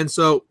 And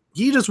so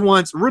he just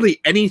wants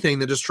really anything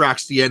that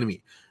distracts the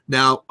enemy.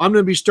 Now, I'm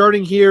going to be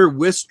starting here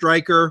with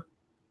Striker.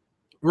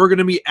 We're going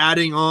to be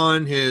adding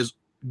on his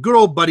good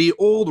old buddy,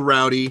 Old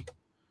Rowdy.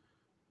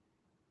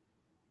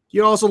 He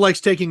also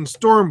likes taking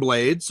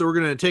Stormblades, so we're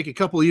going to take a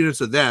couple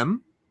units of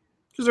them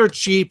because they're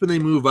cheap and they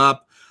move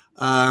up.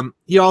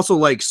 He also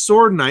likes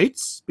Sword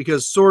Knights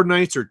because Sword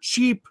Knights are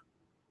cheap.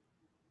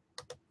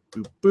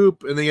 Boop,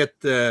 boop, and they get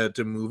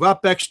to move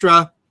up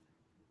extra.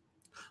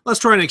 Let's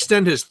try and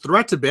extend his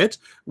threat a bit.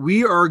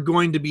 We are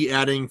going to be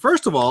adding,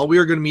 first of all, we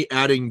are going to be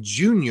adding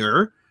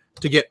Junior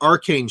to get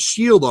Arcane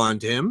Shield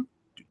onto him.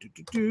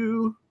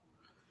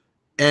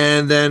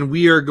 And then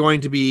we are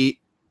going to be,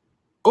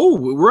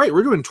 oh, right,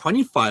 we're doing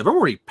 25. I'm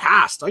already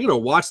past. I got to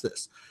watch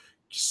this.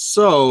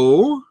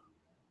 So,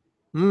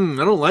 I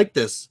don't like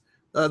this.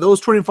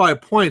 Those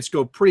 25 points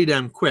go pretty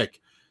damn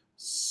quick.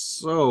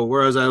 So,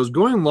 whereas I was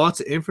going lots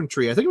of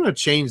infantry, I think I'm going to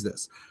change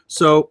this.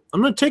 So,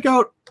 I'm going to take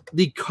out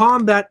the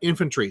combat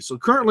infantry. So,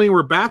 currently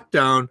we're back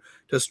down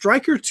to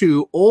Striker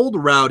 2, Old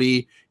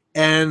Rowdy,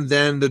 and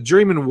then the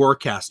Journeyman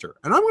Warcaster.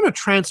 And I'm going to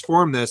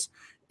transform this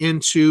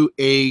into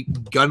a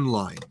gun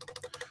line.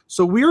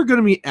 So, we're going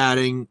to be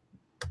adding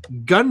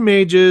Gun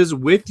Mages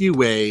with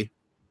UA,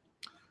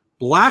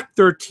 Black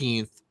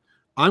 13th.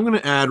 I'm going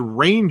to add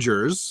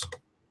Rangers.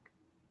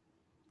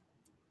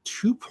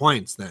 2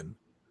 points then.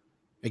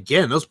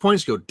 Again, those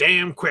points go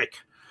damn quick.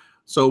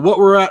 So what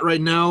we're at right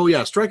now,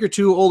 yeah, Striker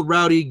 2, Old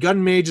Rowdy,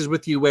 Gun Mages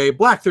with UA,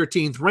 Black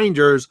 13th,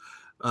 Rangers,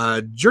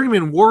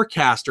 Journeyman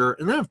Warcaster,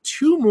 and I have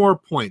 2 more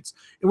points.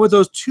 And with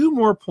those 2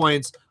 more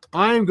points,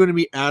 I'm going to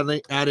be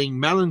adding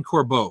Malin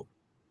Corbeau.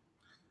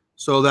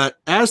 So that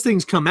as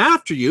things come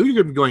after you, you're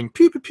going to be going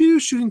pew, pew, pew,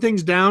 shooting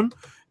things down.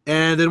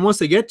 And then once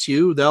they get to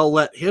you, they'll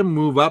let him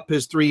move up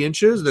his 3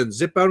 inches, then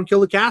zip out and kill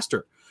the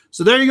caster.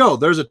 So there you go.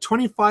 There's a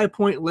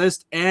 25-point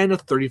list and a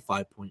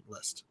 35-point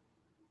list.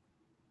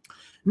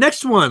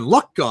 Next one,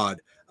 Luck God,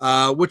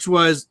 which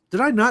was, did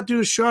I not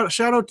do a shout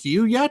out to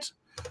you yet?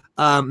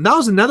 That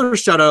was another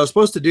shout out I was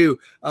supposed to do.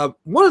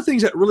 One of the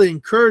things that really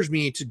encouraged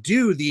me to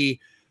do the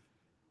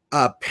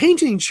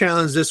painting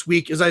challenge this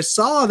week is I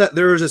saw that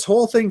there was this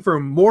whole thing for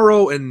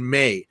Morrow and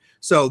May.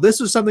 So this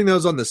was something that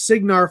was on the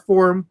Signar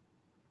forum.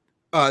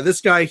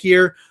 This guy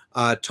here,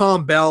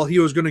 Tom Bell, he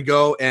was going to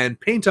go and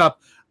paint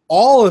up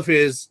all of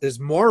his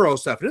Morrow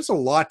stuff, and it's a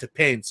lot to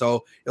paint,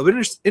 so it'll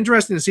be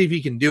interesting to see if he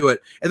can do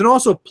it, and then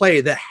also play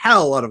the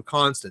hell out of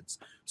Constance.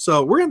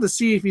 So we're going to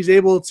see if he's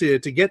able to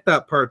get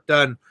that part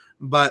done.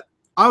 But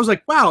I was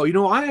like, wow, you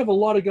know, I have a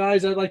lot of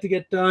guys I'd like to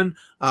get done.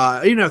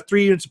 I even have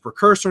 3 units of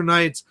Precursor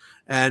Knights,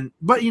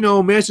 but you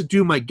know, maybe I should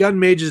do my gun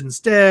mages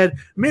instead.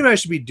 Maybe I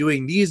should be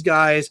doing these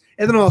guys.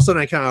 And then all of a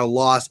sudden I kind of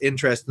lost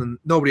interest and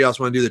nobody else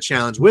wanted to do the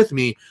challenge with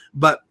me.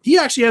 But he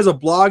actually has a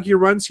blog he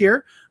runs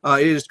here.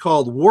 It is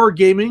called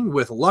Wargaming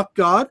with Luck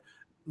God.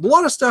 A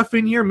lot of stuff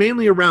in here,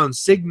 mainly around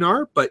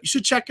Signar, but you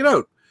should check it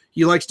out.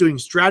 He likes doing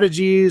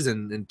strategies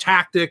and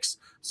tactics,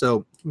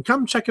 so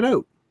come check it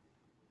out.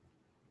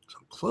 So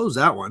close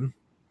that one.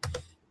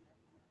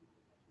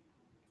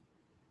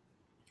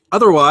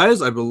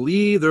 Otherwise, I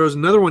believe there was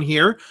another one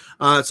here.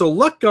 So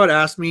Luck God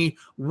asked me,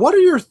 what are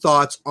your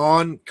thoughts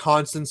on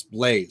Constance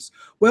Blaze?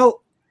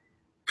 Well,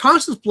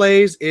 Constance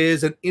Blaze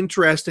is an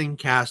interesting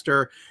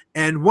caster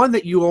and one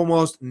that you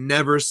almost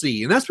never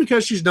see. And that's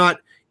because she's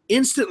not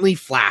instantly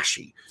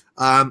flashy.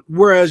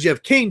 Whereas you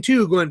have Kane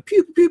 2 going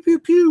pew, pew, pew,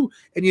 pew,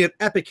 and you have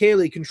Epic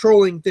Haley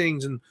controlling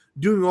things and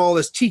doing all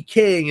this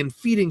TKing and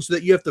feeding so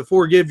that you have to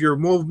forgive your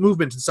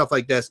movement and stuff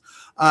like this.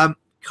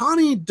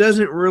 Connie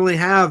doesn't really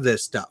have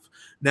this stuff.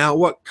 Now,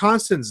 what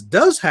Constance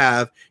does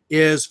have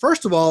is,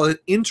 first of all, an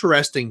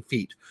interesting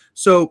feat.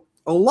 So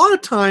a lot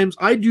of times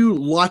I do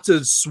lots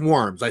of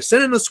swarms. I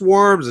send in the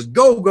swarms,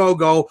 go, go,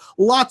 go,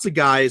 lots of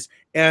guys.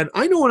 And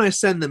I know when I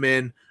send them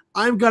in,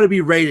 I've got to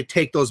be ready to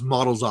take those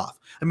models off.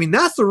 I mean,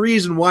 that's the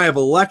reason why I have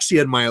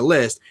Alexia in my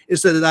list,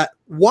 is that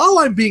while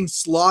I'm being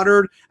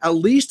slaughtered, at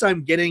least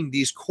I'm getting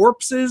these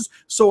corpses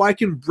so I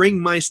can bring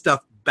my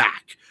stuff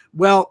back.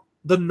 Well,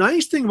 the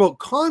nice thing about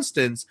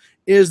Constance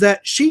is that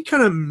she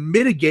kind of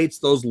mitigates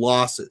those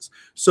losses.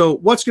 So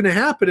what's going to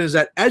happen is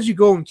that as you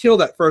go and kill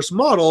that first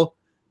model,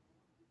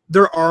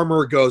 their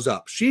armor goes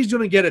up. She's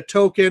going to get a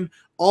token.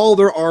 All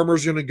their armor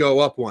is going to go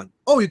up one.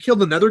 Oh, you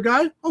killed another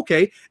guy?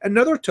 Okay,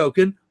 another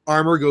token.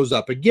 Armor goes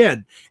up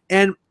again.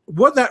 And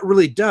what that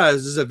really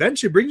does is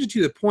eventually brings you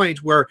to the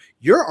point where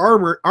your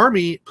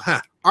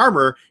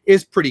armor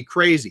is pretty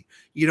crazy.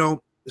 You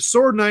know,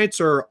 Sword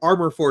Knights are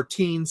armor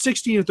 14,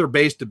 16 if they're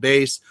base to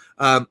base.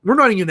 We're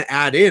not even going to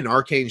add in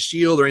Arcane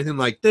Shield or anything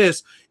like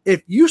this.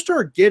 If you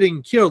start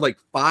getting killed like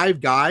 5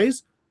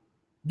 guys,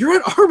 you're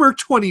at armor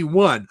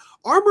 21.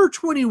 Armor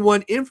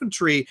 21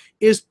 infantry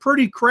is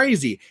pretty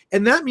crazy.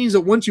 And that means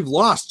that once you've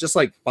lost just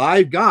like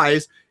 5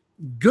 guys,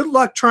 good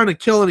luck trying to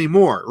kill any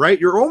more, right?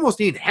 You're almost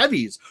needing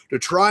heavies to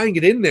try and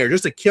get in there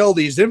just to kill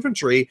these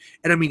infantry.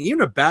 And I mean,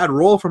 even a bad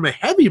roll from a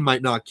heavy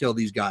might not kill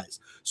these guys.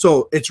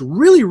 So it's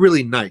really,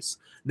 really nice.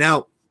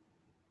 Now,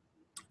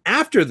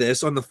 after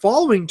this, on the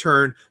following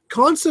turn,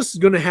 Constance is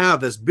going to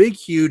have this big,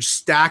 huge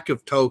stack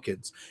of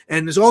tokens,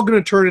 and it's all going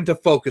to turn into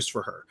focus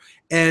for her.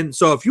 And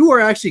so if you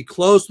are actually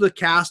close to the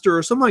caster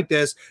or something like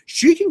this,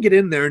 she can get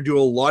in there and do a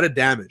lot of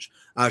damage.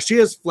 She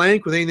has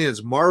flank with anything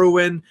that's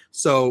Morrowind,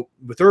 so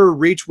with her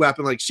reach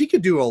weapon, like she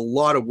could do a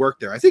lot of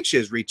work there. I think she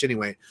has reach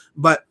anyway,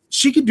 but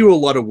she could do a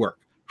lot of work.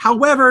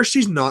 However,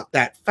 she's not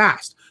that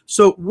fast.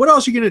 So what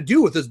else are you going to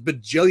do with this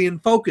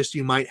bajillion focus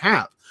you might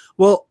have?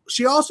 Well,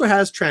 she also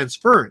has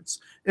transference.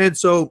 And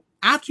so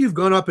after you've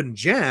gone up and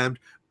jammed,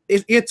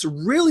 it's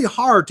really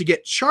hard to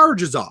get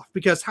charges off,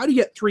 because how do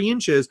you get 3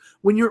 inches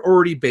when you're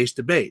already base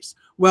to base?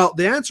 Well,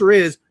 the answer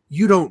is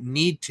you don't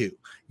need to.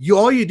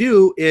 All you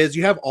do is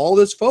you have all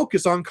this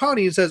focus on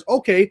Connie and says,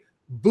 okay,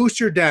 boost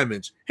your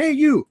damage. Hey,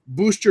 you,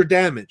 boost your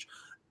damage.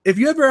 If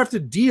you ever have to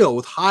deal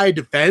with high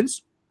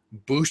defense,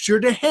 boost your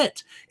to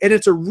hit. And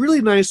it's a really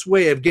nice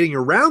way of getting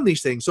around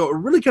these things. So it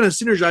really kind of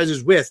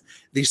synergizes with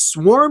the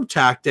swarm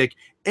tactic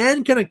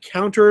and kind of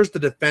counters the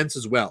defense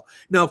as well.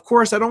 Now, of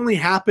course, that only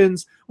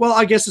happens, well,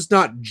 I guess it's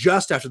not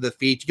just after the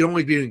feat. You can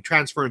only be doing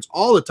transference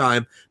all the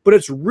time, but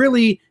it's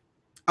really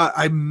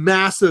a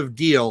massive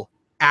deal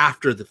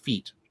after the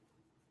feat.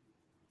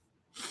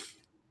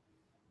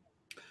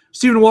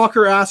 Stephen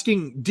Walker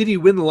asking, did he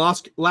win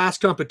the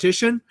last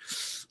competition?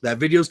 That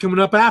video is coming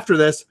up after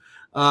this.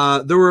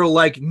 There were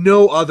like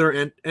no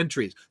other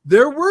entries.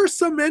 There were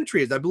some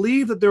entries. I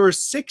believe that there were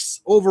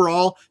 6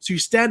 overall, so you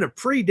stand a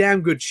pretty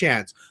damn good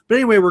chance. But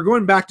anyway, we're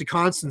going back to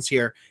Constance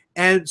here.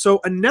 And so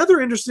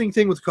another interesting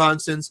thing with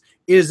Constance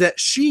is that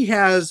she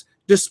has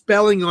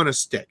Dispelling on a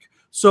stick.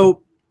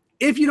 So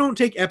if you don't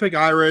take Epic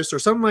Iris or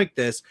something like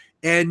this,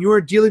 and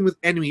you're dealing with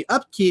enemy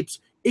upkeeps,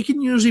 it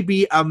can usually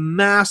be a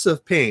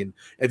massive pain.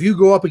 If you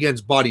go up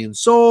against Body and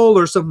Soul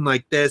or something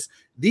like this,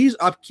 these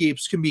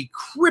upkeeps can be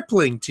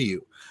crippling to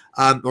you.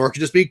 Or it could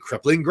just be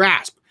Crippling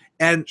Grasp.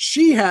 And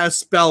she has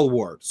Spell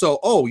Ward. So,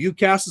 oh, you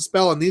cast a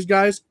spell on these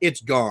guys,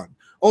 it's gone.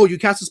 Oh, you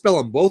cast a spell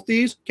on both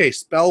these? Okay,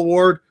 Spell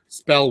Ward,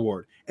 Spell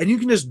Ward. And you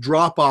can just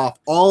drop off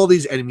all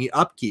these enemy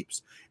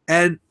upkeeps.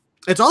 And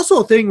it's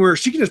also a thing where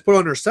she can just put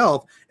on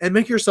herself and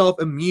make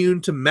herself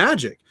immune to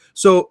magic.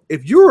 So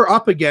if you're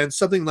up against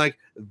something like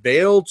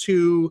Veil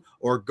 2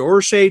 or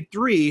Gorshade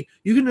 3,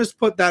 you can just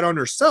put that on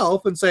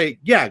yourself and say,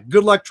 yeah,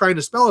 good luck trying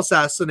to spell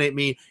assassinate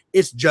me.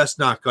 It's just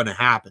not going to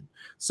happen.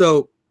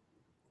 So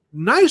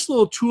nice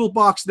little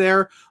toolbox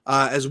there,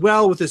 as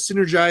well with the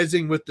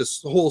synergizing with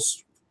this whole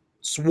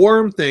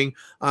swarm thing.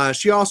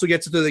 She also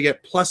gets it so they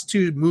get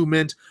 +2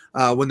 movement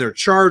when they're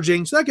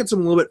charging, so that gets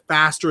them a little bit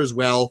faster as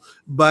well.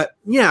 But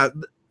yeah,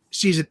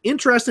 she's an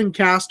interesting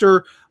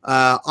caster.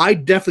 I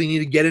definitely need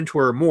to get into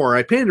her more.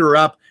 I painted her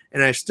up,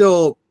 and I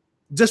still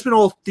just been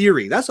all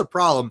theory. That's a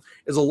problem,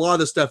 is a lot of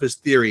this stuff is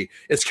theory.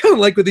 It's kind of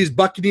like with these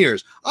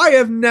Buccaneers. I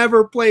have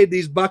never played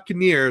these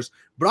Buccaneers,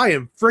 but I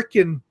am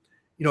freaking,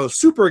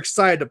 super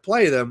excited to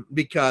play them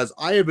because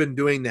I have been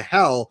doing the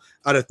hell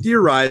out of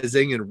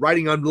theorizing and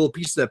writing on little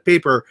pieces of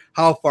paper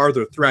how far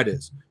their threat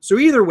is. So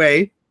either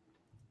way,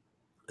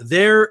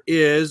 there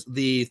is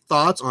the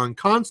thoughts on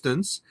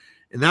Constance,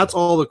 and that's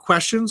all the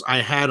questions I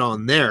had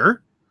on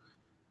there.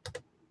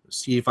 Let's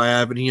see if I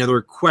have any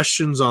other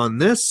questions on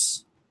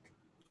this.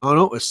 Oh,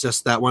 no, it's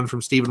just that one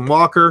from Stephen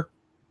Walker.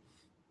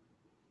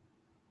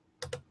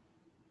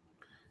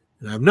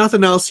 And I have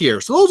nothing else here.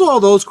 So those are all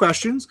those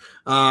questions.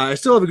 I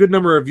still have a good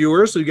number of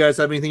viewers, so you guys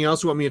have anything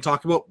else you want me to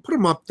talk about, put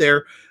them up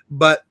there.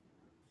 But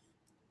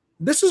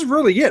this is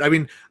really it. I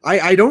mean,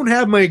 I don't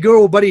have my good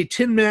old buddy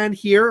Tinman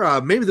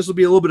here. Maybe this will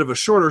be a little bit of a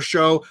shorter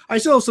show. I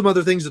still have some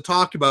other things to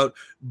talk about.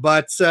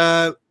 But,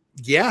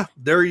 yeah,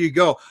 there you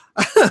go.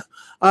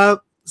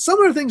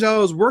 Some of the things I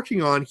was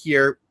working on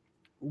here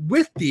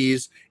with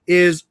these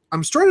is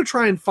I'm starting to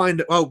try and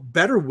find out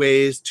better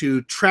ways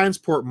to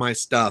transport my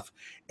stuff.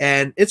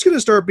 And it's going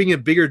to start being a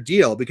bigger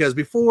deal because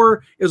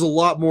before it was a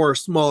lot more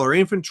smaller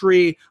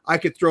infantry. I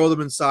could throw them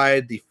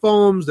inside the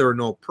foams. There were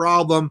no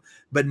problem.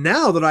 But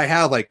now that I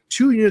have like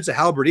 2 units of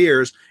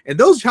halberdiers, and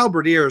those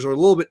halberdiers are a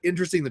little bit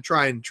interesting to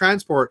try and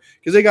transport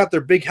because they got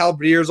their big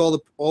halberdiers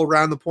all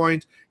around the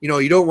point.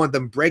 You don't want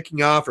them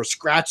breaking off or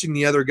scratching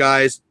the other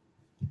guys.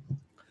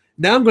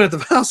 Now I'm going to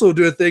have to also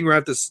do a thing where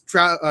I have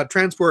to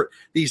transport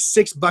these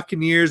 6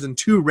 Buccaneers and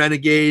 2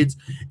 Renegades,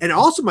 and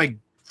also my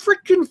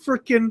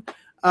freaking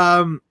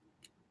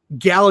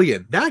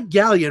galleon. That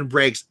galleon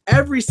breaks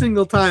every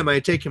single time I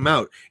take him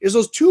out. Is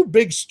those 2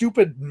 big,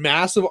 stupid,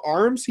 massive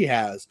arms he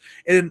has.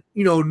 And,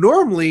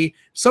 normally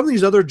some of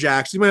these other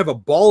jacks, you might have a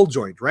ball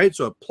joint, right?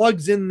 So it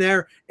plugs in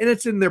there and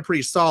it's in there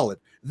pretty solid.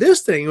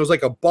 This thing, it was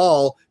like a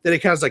ball that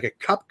it has like a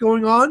cup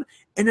going on,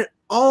 and it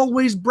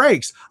always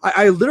breaks.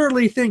 I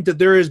literally think that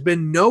there has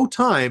been no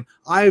time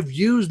I've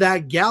used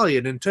that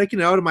galleon and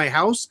taken it out of my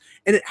house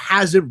and it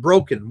hasn't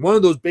broken. One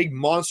of those big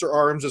monster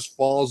arms just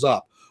falls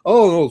up.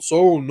 Oh,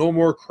 so no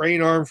more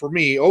crane arm for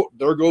me. Oh,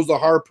 there goes the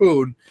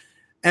harpoon.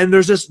 And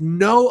there's just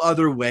no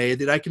other way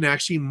that I can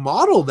actually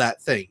model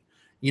that thing.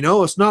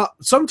 It's not,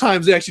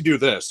 sometimes they actually do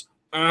this.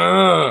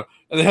 And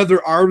they have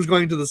their arms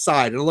going to the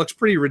side, and it looks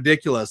pretty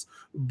ridiculous.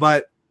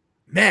 But,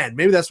 man,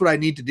 maybe that's what I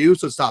need to do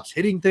so it stops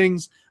hitting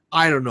things.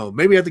 I don't know.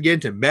 Maybe I have to get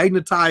into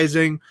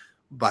magnetizing.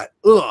 But,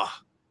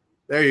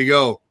 there you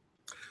go.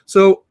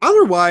 So,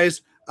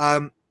 otherwise,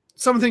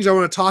 some of the things I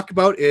want to talk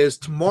about is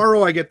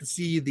tomorrow I get to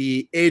see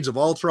the Age of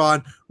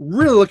Ultron.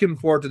 Really looking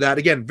forward to that.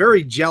 Again,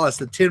 very jealous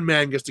that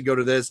Tinman gets to go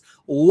to this.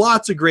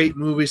 Lots of great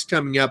movies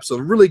coming up, so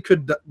really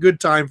good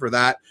time for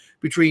that.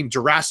 Between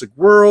Jurassic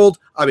World,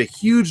 I'm a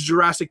huge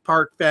Jurassic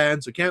Park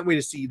fan, so can't wait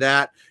to see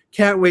that.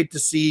 Can't wait to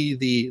see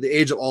the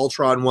Age of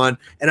Ultron one.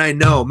 And I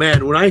know,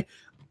 man, when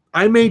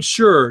I made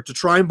sure to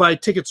try and buy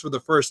tickets for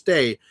the first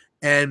day,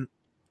 and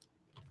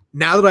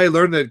now that I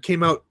learned that it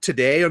came out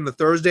today on the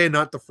Thursday and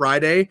not the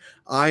Friday,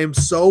 I am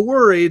so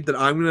worried that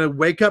I'm going to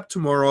wake up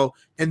tomorrow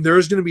and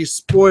there's going to be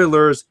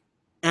spoilers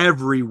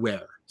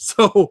everywhere.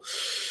 So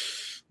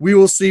we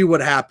will see what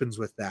happens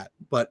with that.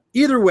 But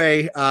either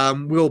way,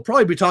 we'll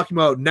probably be talking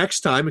about next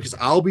time because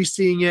I'll be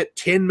seeing it.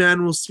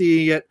 Tinman will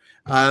see it.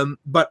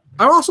 But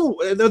I also,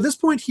 at this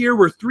point here,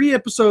 we're 3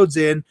 episodes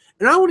in,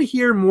 and I want to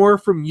hear more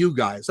from you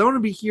guys. I want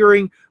to be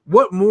hearing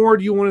what more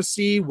do you want to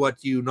see, what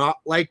do you not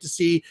like to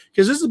see,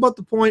 because this is about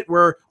the point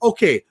where,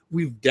 okay,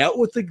 we've dealt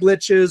with the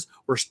glitches,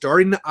 we're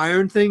starting to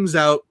iron things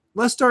out,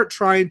 let's start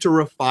trying to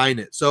refine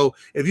it. So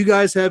if you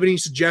guys have any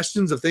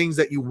suggestions of things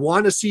that you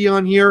want to see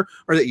on here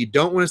or that you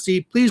don't want to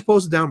see, please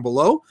post it down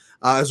below.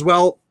 As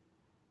well,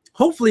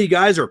 hopefully you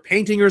guys are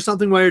painting or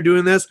something while you're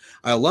doing this.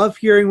 I love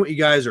hearing what you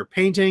guys are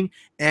painting.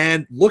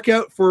 And look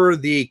out for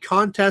the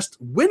contest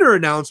winner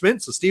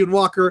announcement. So Stephen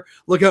Walker,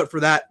 look out for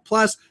that.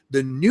 Plus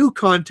the new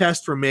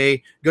contest for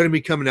May going to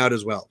be coming out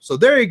as well. So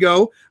there you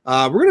go.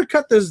 We're going to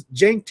cut this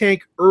Jank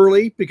tank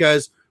early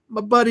because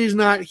my buddy's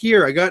not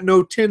here. I got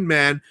no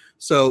Tinman.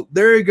 So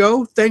there you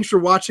go. Thanks for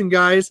watching,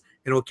 guys,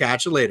 and we'll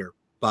catch you later.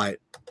 Bye.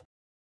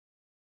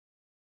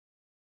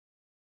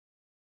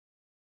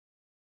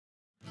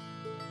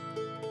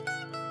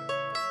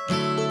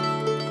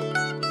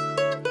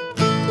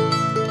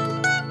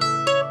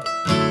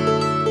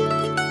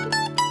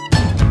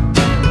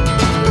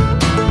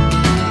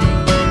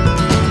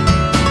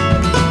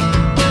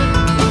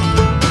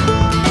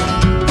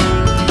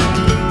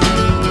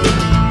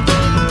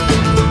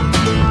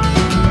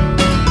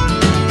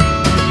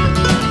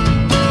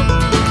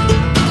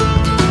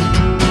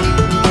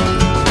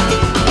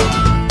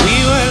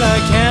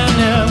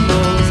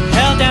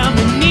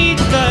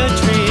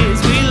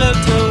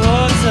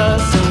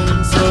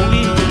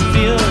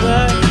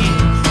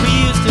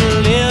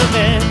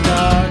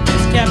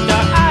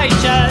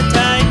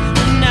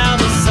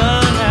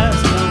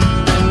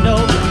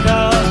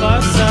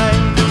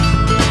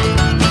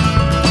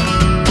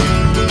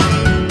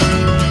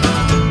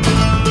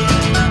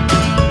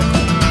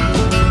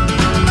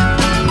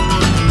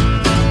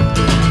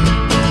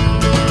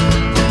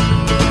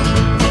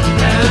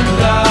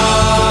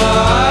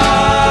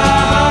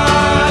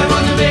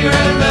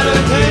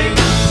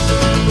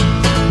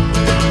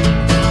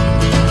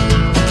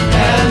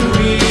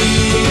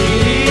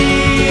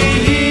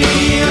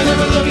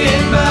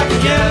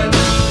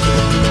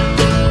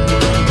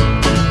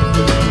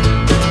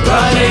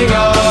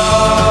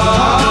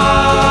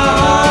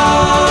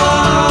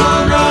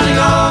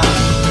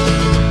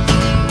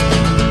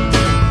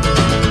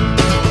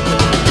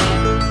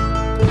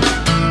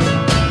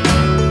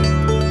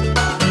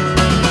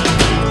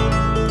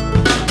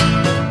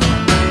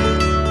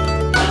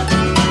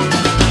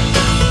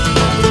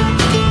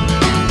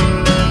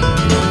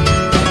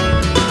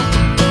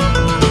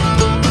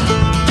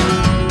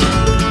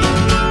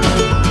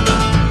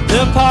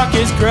 The park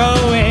is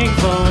growing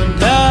full